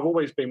I've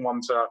always been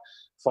one to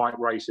fight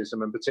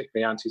racism and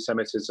particularly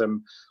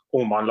anti-Semitism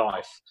all my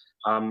life.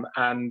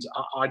 And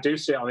I do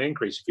see it on the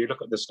increase. If you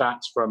look at the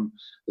stats from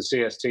the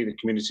CST, the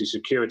Community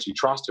Security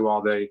Trust, who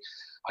are the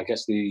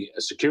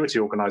security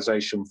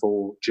organisation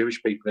for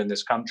Jewish people in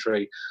this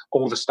country,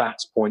 all the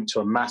stats point to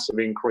a massive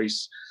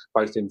increase,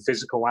 both in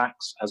physical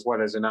acts as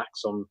well as in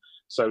acts on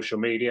social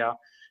media.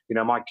 You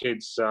know, my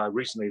kids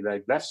recently,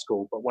 they've left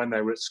school, but when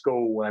they were at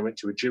school, they went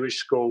to a Jewish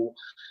school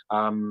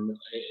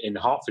in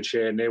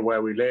Hertfordshire, near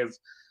where we live.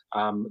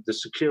 The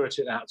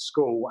security at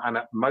school and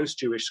at most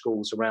Jewish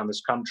schools around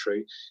this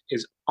country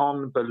is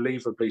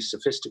unbelievably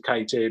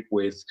sophisticated,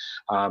 with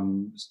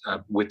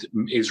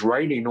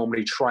Israeli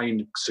normally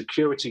trained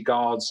security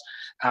guards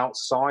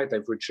outside.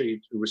 They've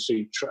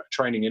received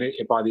training in it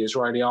by the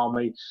Israeli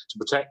army to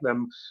protect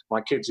them.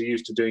 My kids are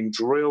used to doing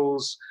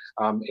drills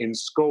in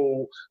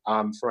school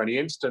for any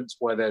instance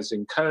where there's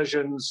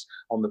incursions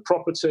on the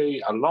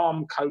property,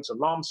 alarm codes,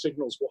 alarm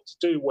signals, what to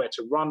do, where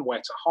to run, where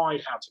to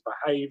hide, how to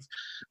behave.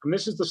 And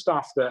this is the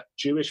stuff that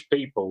Jewish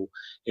people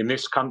in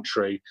this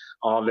country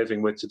are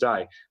living with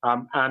today.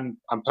 And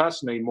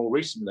personally, more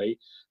recently,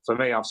 for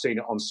me, I've seen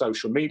it on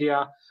social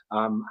media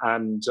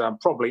and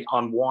probably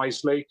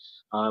unwisely.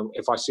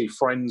 If I see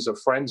friends of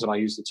friends, and I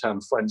use the term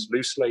friends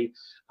loosely,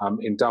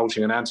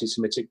 indulging in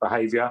anti-Semitic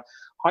behaviour,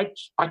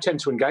 I tend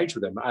to engage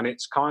with them. And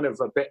it's kind of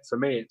a bit, for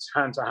me, it's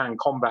hand-to-hand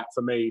combat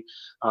for me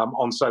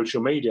on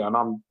social media. And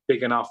I'm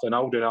big enough and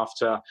old enough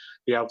to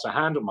be able to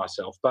handle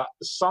myself. But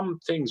some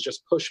things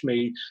just push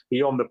me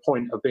beyond the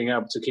point of being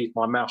able to keep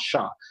my mouth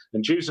shut.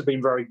 And Jews have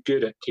been very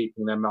good at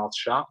keeping their mouths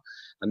shut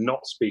and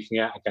not speaking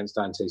out against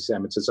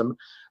anti-Semitism.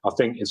 I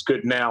think it's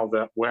good now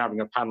that we're having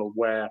a panel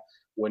where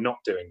we're not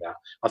doing that.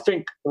 I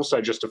think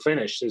also, just to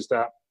finish, is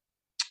that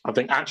I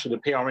think actually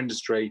the PR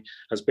industry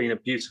has been a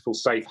beautiful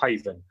safe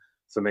haven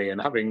for me.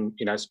 And having,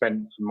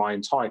 spent my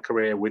entire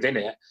career within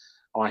it,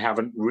 I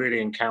haven't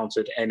really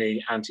encountered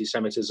any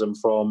anti-Semitism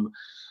from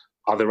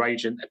other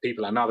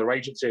people and other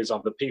agencies,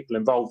 other people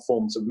involved,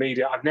 forms of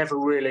media. I've never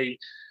really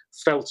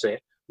felt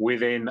it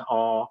within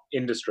our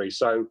industry.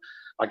 So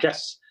I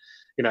guess,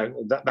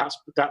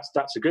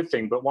 that's a good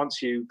thing. But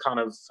once you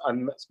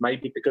and that's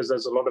maybe because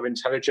there's a lot of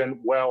intelligent,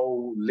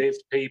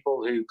 well-lived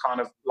people who kind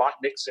of like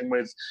mixing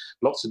with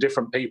lots of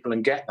different people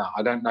and get that.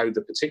 I don't know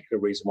the particular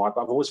reason why,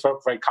 but I've always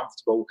felt very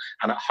comfortable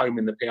and at home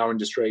in the PR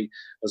industry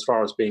as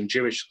far as being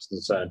Jewish is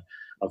concerned.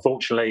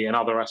 Unfortunately, in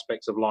other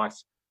aspects of life,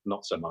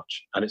 not so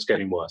much, and it's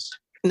getting worse.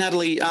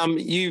 Natalie,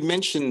 you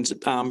mentioned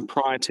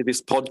prior to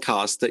this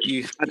podcast that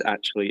you had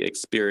actually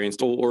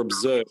experienced or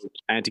observed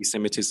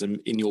anti-Semitism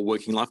in your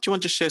working life. Do you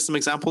want to share some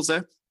examples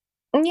there?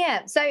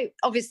 Yeah, so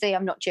obviously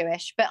I'm not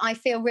Jewish, but I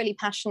feel really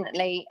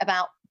passionately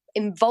about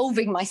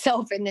involving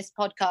myself in this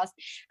podcast.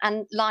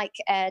 And like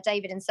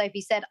David and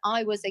Sophie said,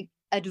 I was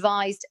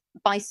advised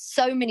by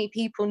so many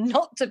people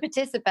not to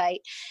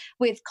participate,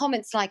 with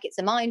comments like it's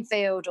a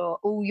minefield or,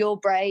 oh, you're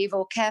brave,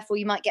 or careful,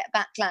 you might get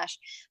backlash.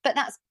 But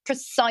that's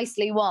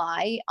precisely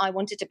why I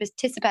wanted to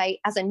participate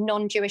as a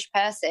non-Jewish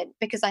person,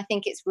 because I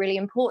think it's really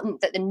important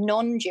that the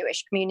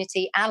non-Jewish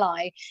community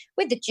ally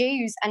with the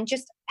Jews and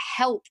just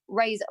help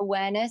raise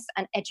awareness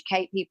and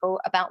educate people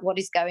about what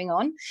is going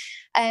on.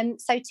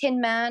 So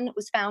Tin Man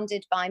was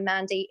founded by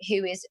Mandy,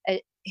 who is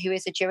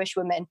a Jewish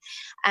woman.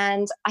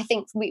 And I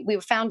think we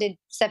were founded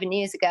 7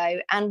 years ago,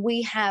 and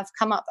we have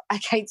come up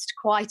against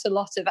quite a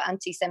lot of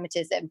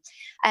anti-Semitism.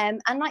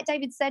 And like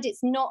David said,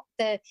 it's not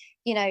the,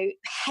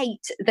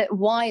 hate that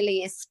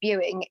Wiley is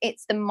spewing.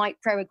 It's the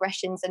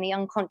microaggressions and the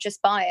unconscious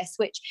bias,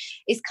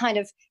 which is kind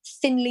of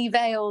thinly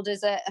veiled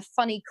as a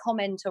funny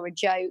comment or a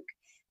joke.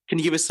 Can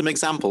you give us some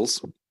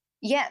examples?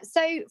 Yeah.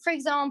 So, for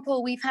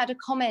example, we've had a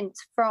comment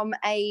from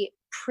a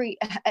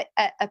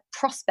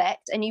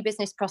prospect, a new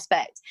business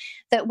prospect,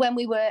 that when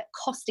we were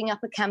costing up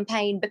a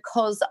campaign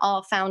because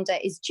our founder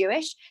is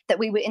Jewish, that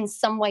we were in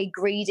some way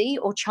greedy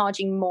or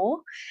charging more.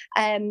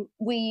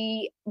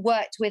 We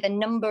worked with a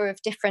number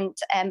of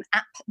different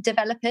app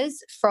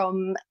developers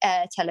from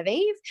Tel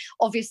Aviv.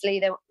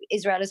 Obviously,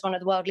 Israel is one of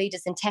the world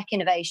leaders in tech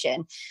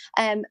innovation.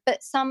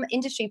 But some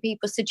industry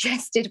people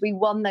suggested we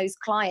won those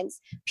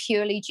clients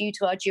purely due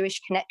to our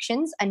Jewish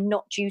connections and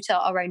not due to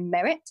our own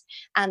merit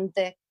and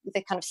the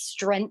kind of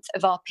strength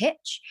of our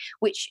pitch,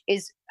 which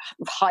is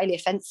highly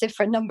offensive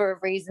for a number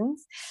of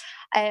reasons.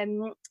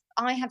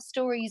 I have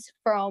stories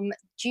from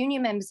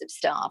junior members of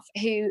staff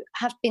who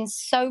have been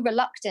so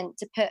reluctant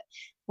to put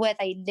where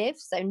they live,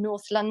 so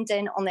North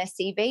London, on their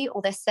CV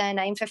or their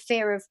surname, for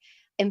fear of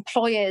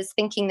employers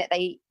thinking that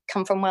they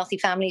come from wealthy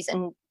families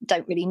and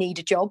don't really need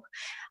a job.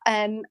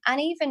 And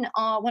even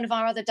one of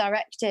our other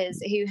directors,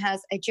 who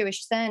has a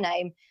Jewish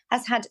surname,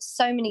 has had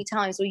so many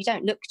times, well, you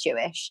don't look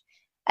Jewish.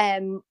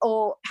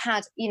 Or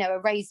had, a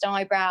raised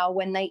eyebrow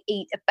when they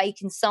eat a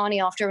bacon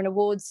sarnie after an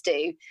awards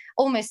do,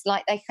 almost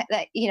like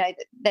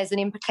there's an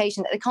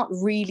implication that they can't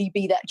really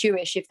be that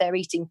Jewish if they're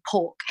eating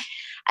pork.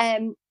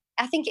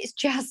 I think it's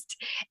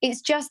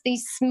just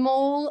these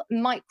small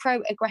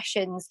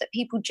microaggressions that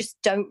people just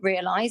don't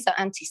realise are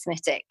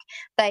anti-Semitic.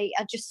 They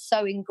are just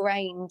so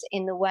ingrained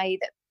in the way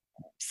that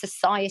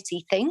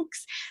society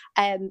thinks.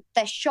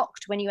 They're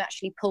shocked when you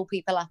actually pull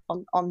people up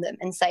on them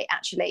and say,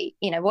 actually,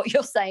 what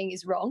you're saying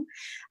is wrong.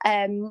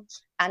 And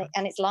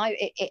it's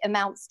it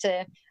amounts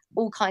to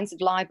all kinds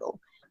of libel.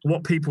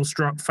 What people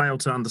fail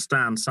to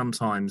understand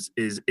sometimes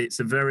is it's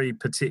a very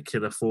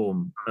particular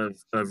form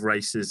of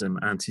racism,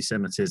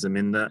 anti-Semitism,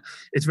 in that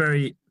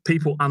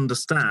people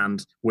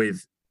understand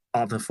with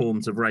other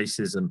forms of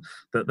racism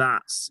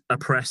that's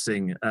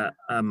oppressing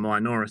a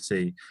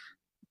minority.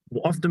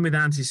 Often with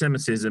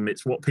anti-Semitism,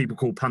 it's what people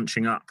call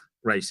punching up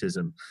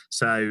racism.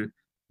 So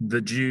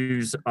the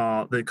Jews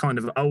are the kind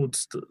of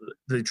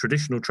the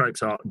traditional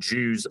tropes are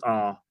Jews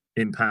are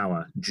in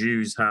power,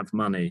 Jews have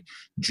money,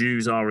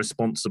 Jews are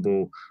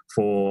responsible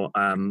for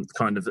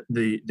kind of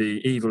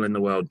the evil in the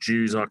world,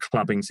 Jews are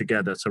clubbing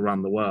together to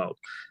run the world.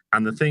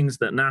 And the things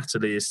that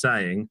Natalie is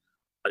saying,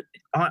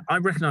 I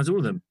recognise all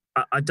of them.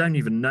 I don't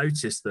even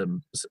notice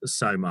them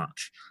so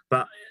much,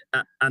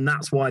 and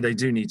that's why they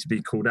do need to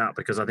be called out,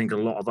 because I think a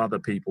lot of other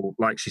people,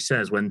 like she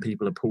says, when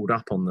people are pulled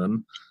up on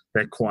them,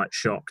 they're quite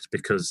shocked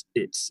because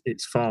it's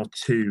far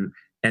too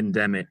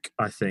endemic,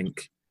 I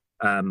think,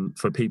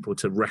 for people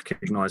to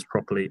recognise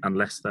properly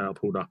unless they are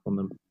pulled up on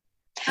them.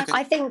 Okay.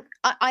 I think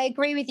I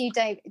agree with you,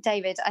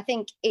 David. I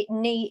think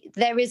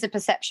there is a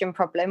perception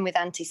problem with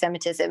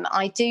anti-Semitism.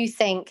 I do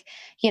think,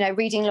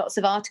 reading lots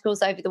of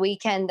articles over the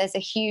weekend, there's a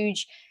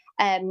huge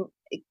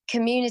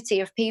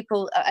community of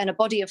people and a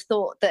body of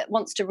thought that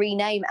wants to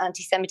rename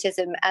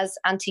anti-Semitism as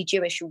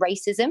anti-Jewish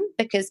racism,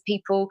 because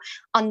people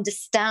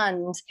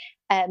understand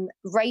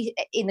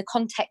in the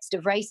context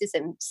of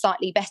racism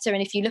slightly better.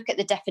 And if you look at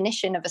the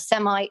definition of a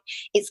Semite,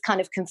 it's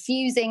kind of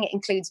confusing. It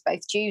includes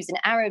both Jews and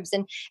Arabs.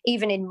 And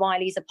even in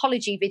Wiley's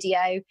apology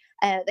video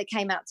that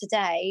came out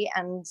today,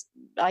 and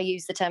I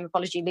use the term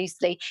apology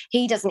loosely,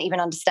 he doesn't even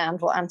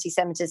understand what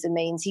anti-Semitism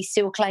means. He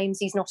still claims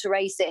he's not a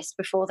racist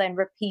before then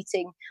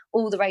repeating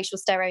all the racial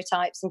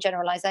stereotypes and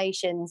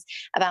generalizations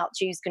about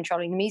Jews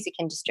controlling the music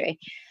industry.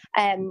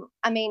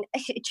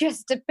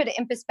 Just to put it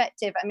in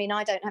perspective, I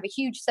don't have a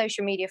huge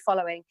social media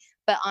following,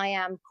 but I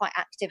am quite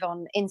active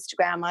on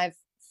Instagram. I have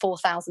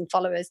 4,000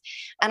 followers,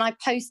 and I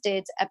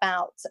posted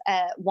about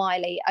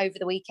Wiley over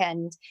the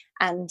weekend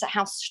and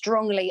how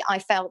strongly I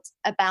felt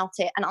about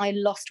it, and I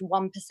lost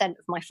 1%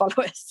 of my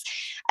followers.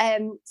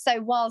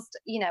 So whilst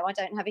I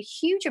don't have a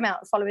huge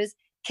amount of followers,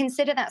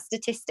 consider that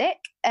statistic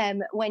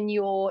when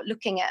you're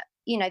looking at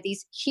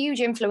these huge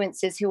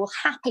influencers who will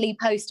happily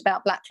post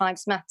about Black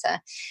Lives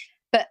Matter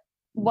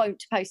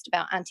won't post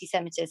about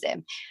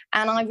anti-Semitism.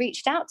 And I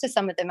reached out to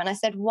some of them and I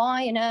said,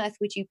 why on earth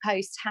would you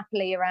post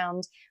happily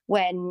around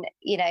when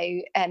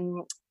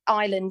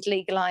Ireland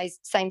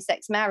legalised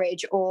same-sex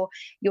marriage or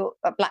your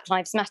Black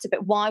Lives Matter,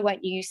 but why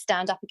won't you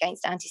stand up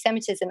against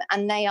anti-Semitism?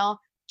 And they are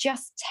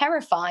just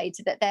terrified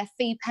that their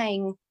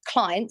fee-paying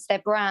clients, their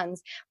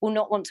brands, will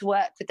not want to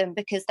work with them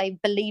because they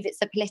believe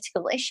it's a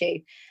political issue.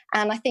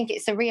 And I think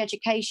it's a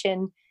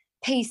re-education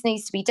piece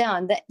needs to be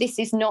done, that this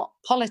is not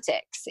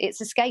politics. It's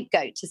a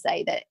scapegoat to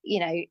say that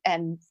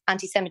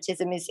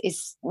anti-Semitism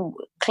is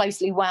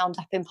closely wound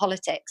up in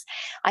politics.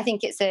 I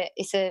think it's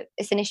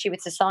an issue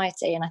with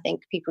society, and I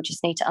think people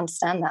just need to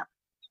understand that.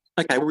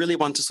 Okay, we really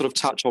want to sort of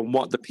touch on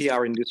what the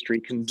PR industry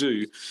can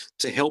do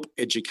to help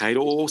educate,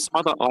 or some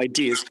other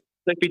ideas.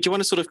 Sophie, do you want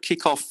to sort of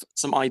kick off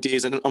some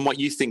ideas and what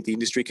you think the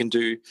industry can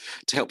do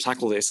to help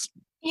tackle this?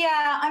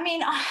 Yeah, I'm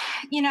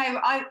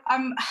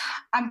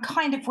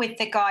kind of with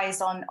the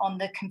guys on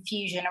the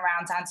confusion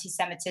around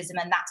anti-Semitism,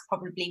 and that's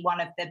probably one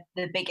of the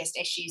biggest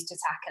issues to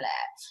tackle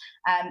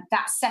it.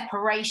 That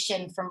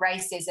separation from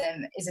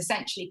racism is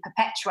essentially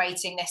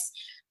perpetuating this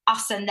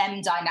us and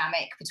them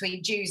dynamic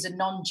between Jews and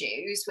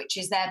non-Jews, which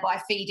is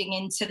thereby feeding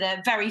into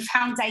the very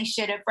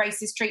foundation of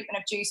racist treatment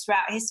of Jews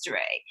throughout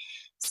history.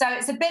 So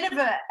it's a bit of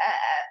a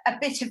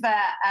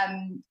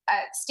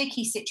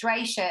sticky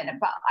situation,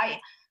 but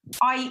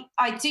I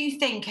do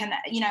think, and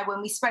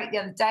when we spoke the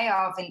other day,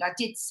 Arvind, I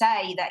did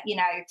say that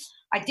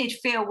I did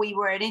feel we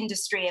were an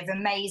industry of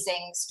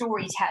amazing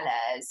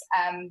storytellers,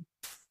 an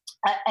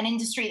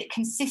industry that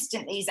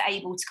consistently is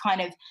able to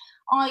kind of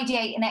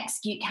ideate and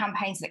execute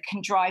campaigns that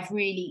can drive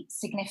really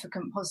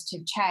significant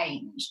positive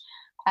change.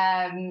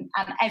 And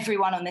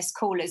everyone on this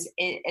call has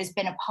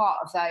been a part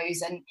of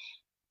those. And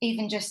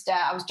even just,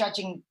 I was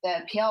judging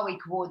the PR Week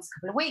Awards a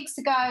couple of weeks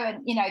ago,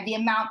 and the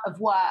amount of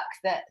work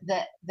that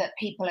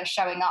people are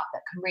showing up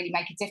that can really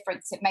make a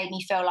difference. It made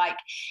me feel like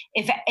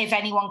if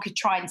anyone could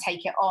try and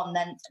take it on,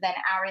 then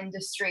our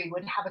industry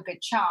would have a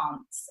good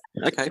chance.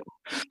 Okay,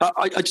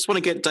 I just want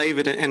to get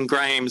David and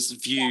Graham's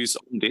views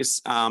on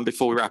this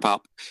before we wrap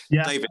up.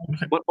 Yeah, David.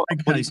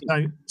 Okay.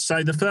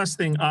 So the first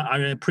thing, I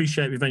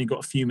appreciate we've only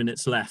got a few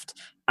minutes left,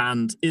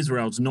 and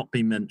Israel's not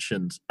been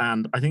mentioned.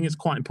 And I think it's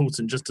quite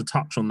important just to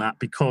touch on that,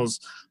 because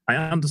I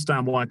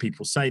understand why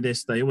people say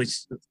this. They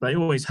always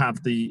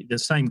have the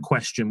same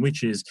question,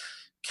 which is,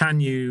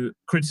 can you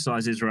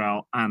criticize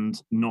Israel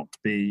and not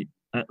be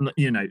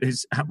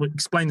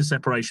explain the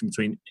separation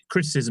between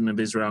criticism of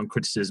Israel and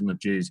criticism of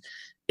Jews.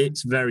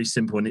 It's very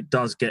simple, and it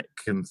does get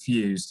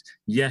confused.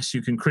 Yes,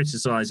 you can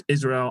criticize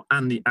Israel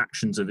and the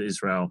actions of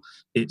Israel.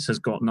 It has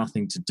got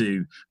nothing to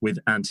do with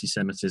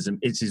anti-Semitism.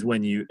 It is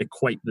when you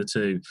equate the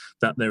two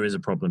that there is a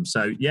problem.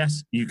 So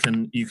yes, you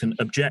can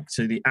object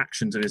to the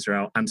actions of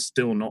Israel and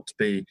still not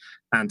be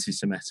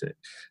anti-Semitic.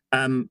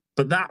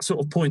 But that sort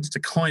of points to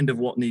kind of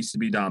what needs to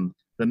be done.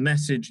 The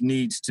message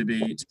needs to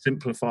be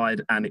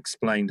simplified and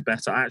explained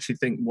better. I actually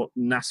think what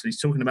Natalie's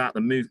talking about, the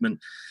movement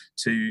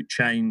to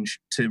change,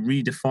 to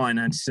redefine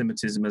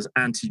anti-Semitism as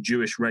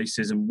anti-Jewish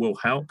racism, will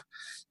help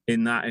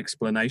in that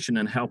explanation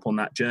and help on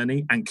that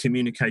journey. And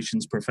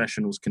communications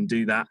professionals can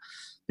do that.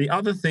 The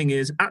other thing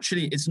is,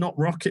 actually, it's not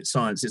rocket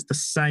science. It's the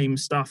same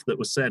stuff that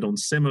was said on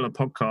similar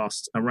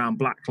podcasts around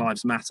Black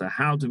Lives Matter.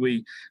 How do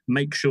we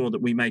make sure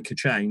that we make a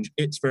change?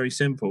 It's very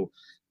simple.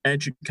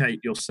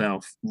 Educate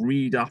yourself,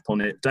 read up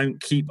on it.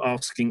 Don't keep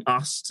asking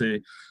us to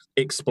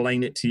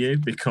explain it to you,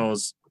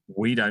 because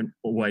we don't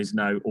always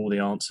know all the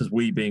answers,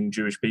 we being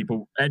Jewish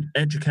people.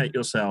 Educate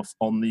yourself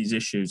on these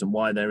issues and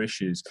why they're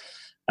issues.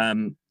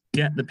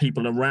 Get the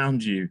people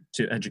around you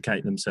to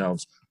educate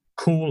themselves.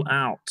 Call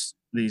out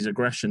these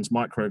aggressions,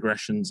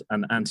 microaggressions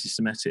and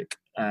anti-Semitic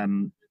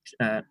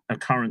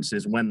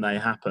occurrences when they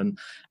happen,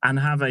 and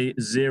have a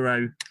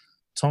zero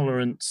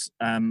tolerance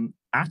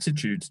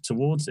attitude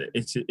towards it.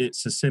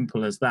 It's as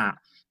simple as that.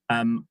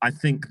 I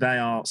think they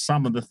are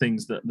some of the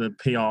things that the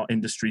PR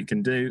industry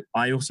can do.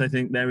 I also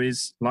think there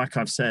is, like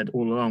I've said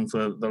all along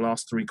for the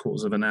last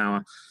 3/4 of an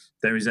hour,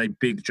 there is a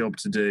big job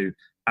to do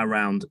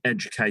around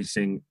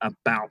educating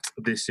about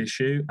this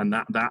issue, and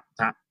that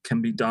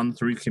can be done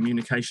through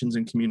communications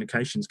and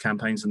communications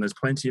campaigns. And there's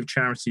plenty of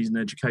charities and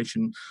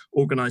education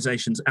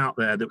organisations out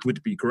there that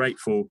would be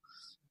grateful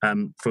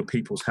for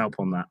people's help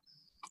on that.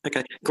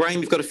 Okay,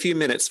 Graham, you've got a few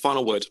minutes.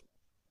 Final word.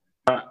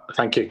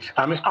 Thank you.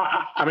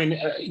 I mean,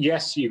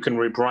 yes, you can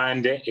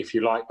rebrand it if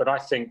you like, but I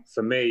think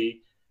for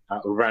me,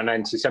 around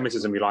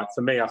anti-Semitism,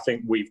 I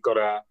think we've got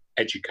to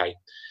educate.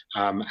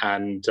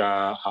 And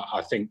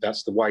I think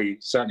that's the way,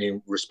 certainly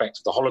in respect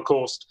to the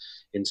Holocaust,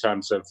 in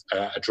terms of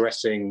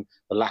addressing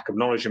the lack of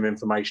knowledge and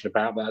information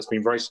about that, has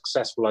been very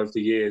successful over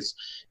the years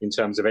in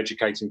terms of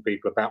educating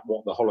people about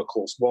what the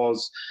Holocaust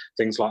was.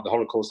 Things like the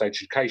Holocaust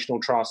Educational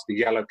Trust, the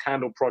Yellow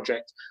Candle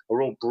Project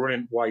are all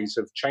brilliant ways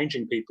of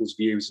changing people's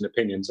views and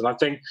opinions. And I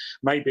think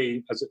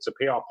maybe, as it's a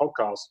PR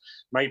podcast,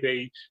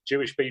 maybe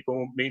Jewish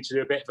people need to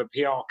do a bit of a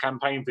PR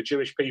campaign for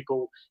Jewish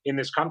people in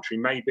this country.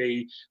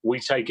 Maybe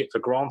we take it for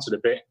granted a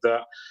bit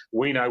that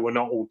we know we're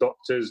not all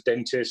doctors,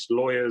 dentists,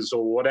 lawyers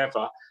or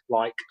whatever,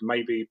 like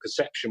maybe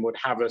perception would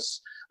have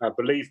us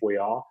believe we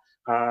are.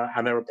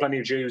 And there are plenty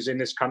of Jews in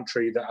this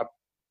country that are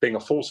being a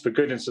force for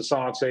good in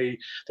society.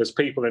 There's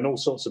people in all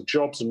sorts of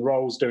jobs and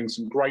roles doing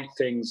some great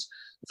things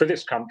for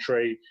this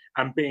country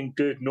and being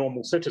good,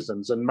 normal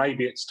citizens. And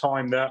maybe it's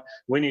time that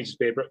we need to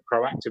be a bit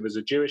proactive as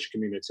a Jewish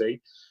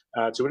community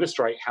to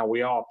illustrate how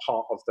we are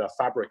part of the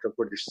fabric of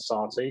British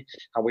society,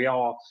 how we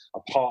are a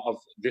part of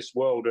this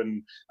world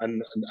and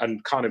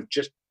kind of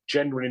just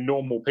generally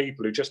normal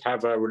people who just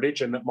have a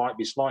religion that might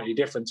be slightly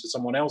different to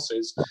someone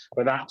else's,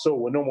 but that's all.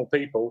 We're normal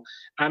people,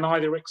 and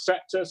either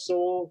accept us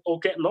or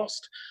get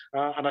lost.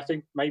 And I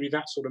think maybe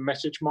that sort of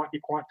message might be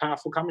quite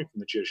powerful coming from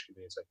the Jewish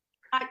community.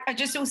 I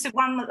just also,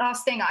 one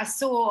last thing I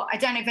saw, I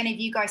don't know if any of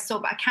you guys saw,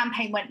 but a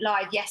campaign went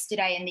live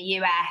yesterday in the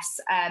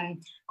US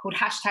called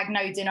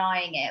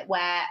 #NoDenyingIt,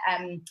 where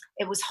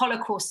it was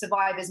Holocaust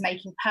survivors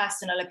making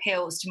personal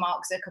appeals to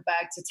Mark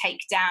Zuckerberg to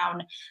take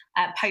down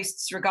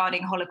posts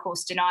regarding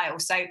Holocaust denial.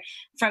 So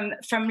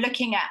from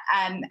looking at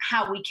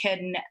how we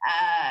can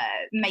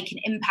make an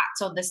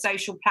impact on the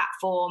social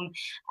platform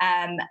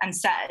and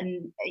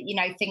certain,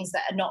 things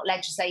that are not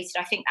legislated,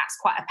 I think that's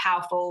quite a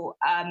powerful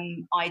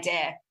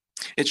idea.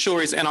 It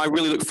sure is, and I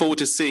really look forward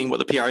to seeing what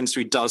the PR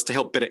industry does to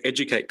help better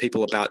educate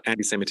people about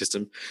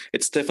anti-Semitism.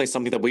 It's definitely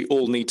something that we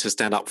all need to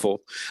stand up for.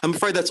 I'm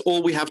afraid that's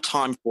all we have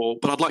time for,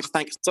 but I'd like to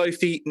thank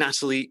Sophie,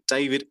 Natalie,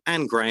 David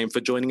and Graham for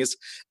joining us,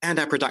 and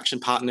our production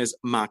partners,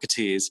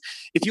 Marketeers.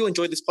 If you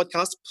enjoyed this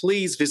podcast,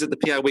 please visit the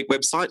PR Week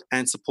website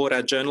and support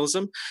our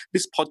journalism.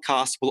 This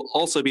podcast will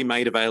also be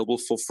made available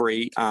for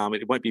free.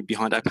 It won't be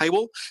behind our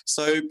paywall,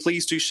 so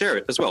please do share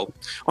it as well.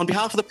 On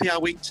behalf of the PR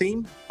Week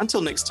team,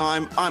 until next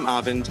time, I'm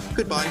Arvind.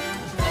 Goodbye.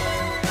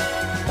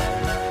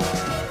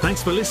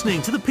 Thanks for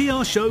listening to the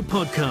PR Show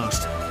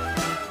podcast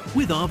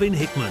with Arvind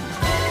Hickman.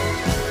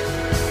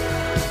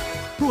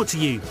 Brought to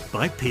you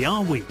by PR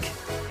Week.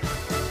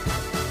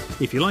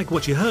 If you like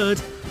what you heard,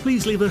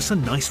 please leave us a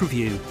nice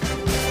review.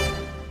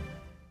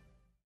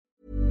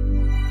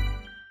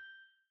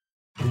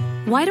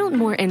 Why don't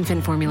more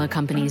infant formula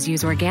companies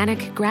use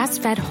organic,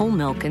 grass-fed whole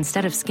milk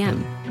instead of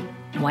skim?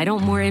 Why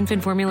don't more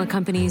infant formula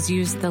companies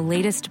use the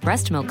latest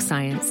breast milk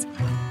science?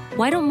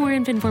 Why don't more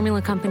infant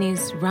formula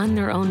companies run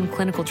their own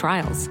clinical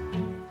trials?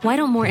 Why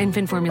don't more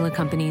infant formula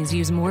companies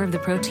use more of the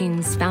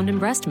proteins found in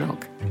breast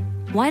milk?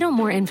 Why don't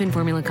more infant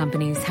formula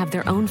companies have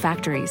their own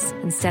factories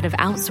instead of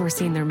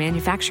outsourcing their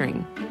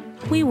manufacturing?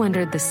 We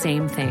wondered the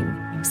same thing.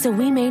 So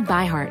we made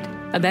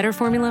ByHeart, a better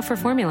formula for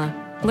formula.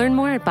 Learn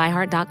more at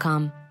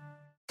byheart.com.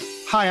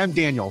 Hi, I'm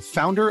Daniel,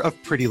 founder of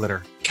Pretty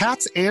Litter.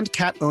 Cats and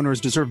cat owners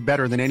deserve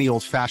better than any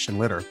old-fashioned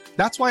litter.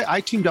 That's why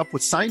I teamed up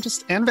with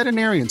scientists and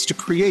veterinarians to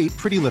create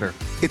Pretty Litter.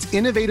 Its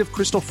innovative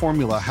crystal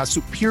formula has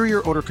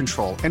superior odor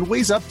control and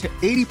weighs up to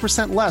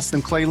 80% less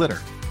than clay litter.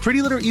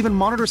 Pretty Litter even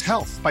monitors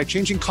health by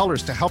changing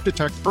colors to help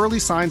detect early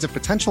signs of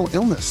potential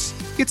illness.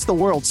 It's the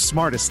world's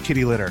smartest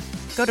kitty litter.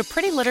 Go to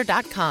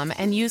prettylitter.com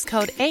and use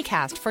code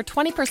ACAST for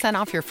 20%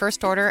 off your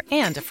first order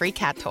and a free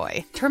cat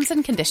toy. Terms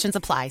and conditions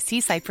apply.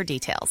 See site for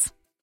details.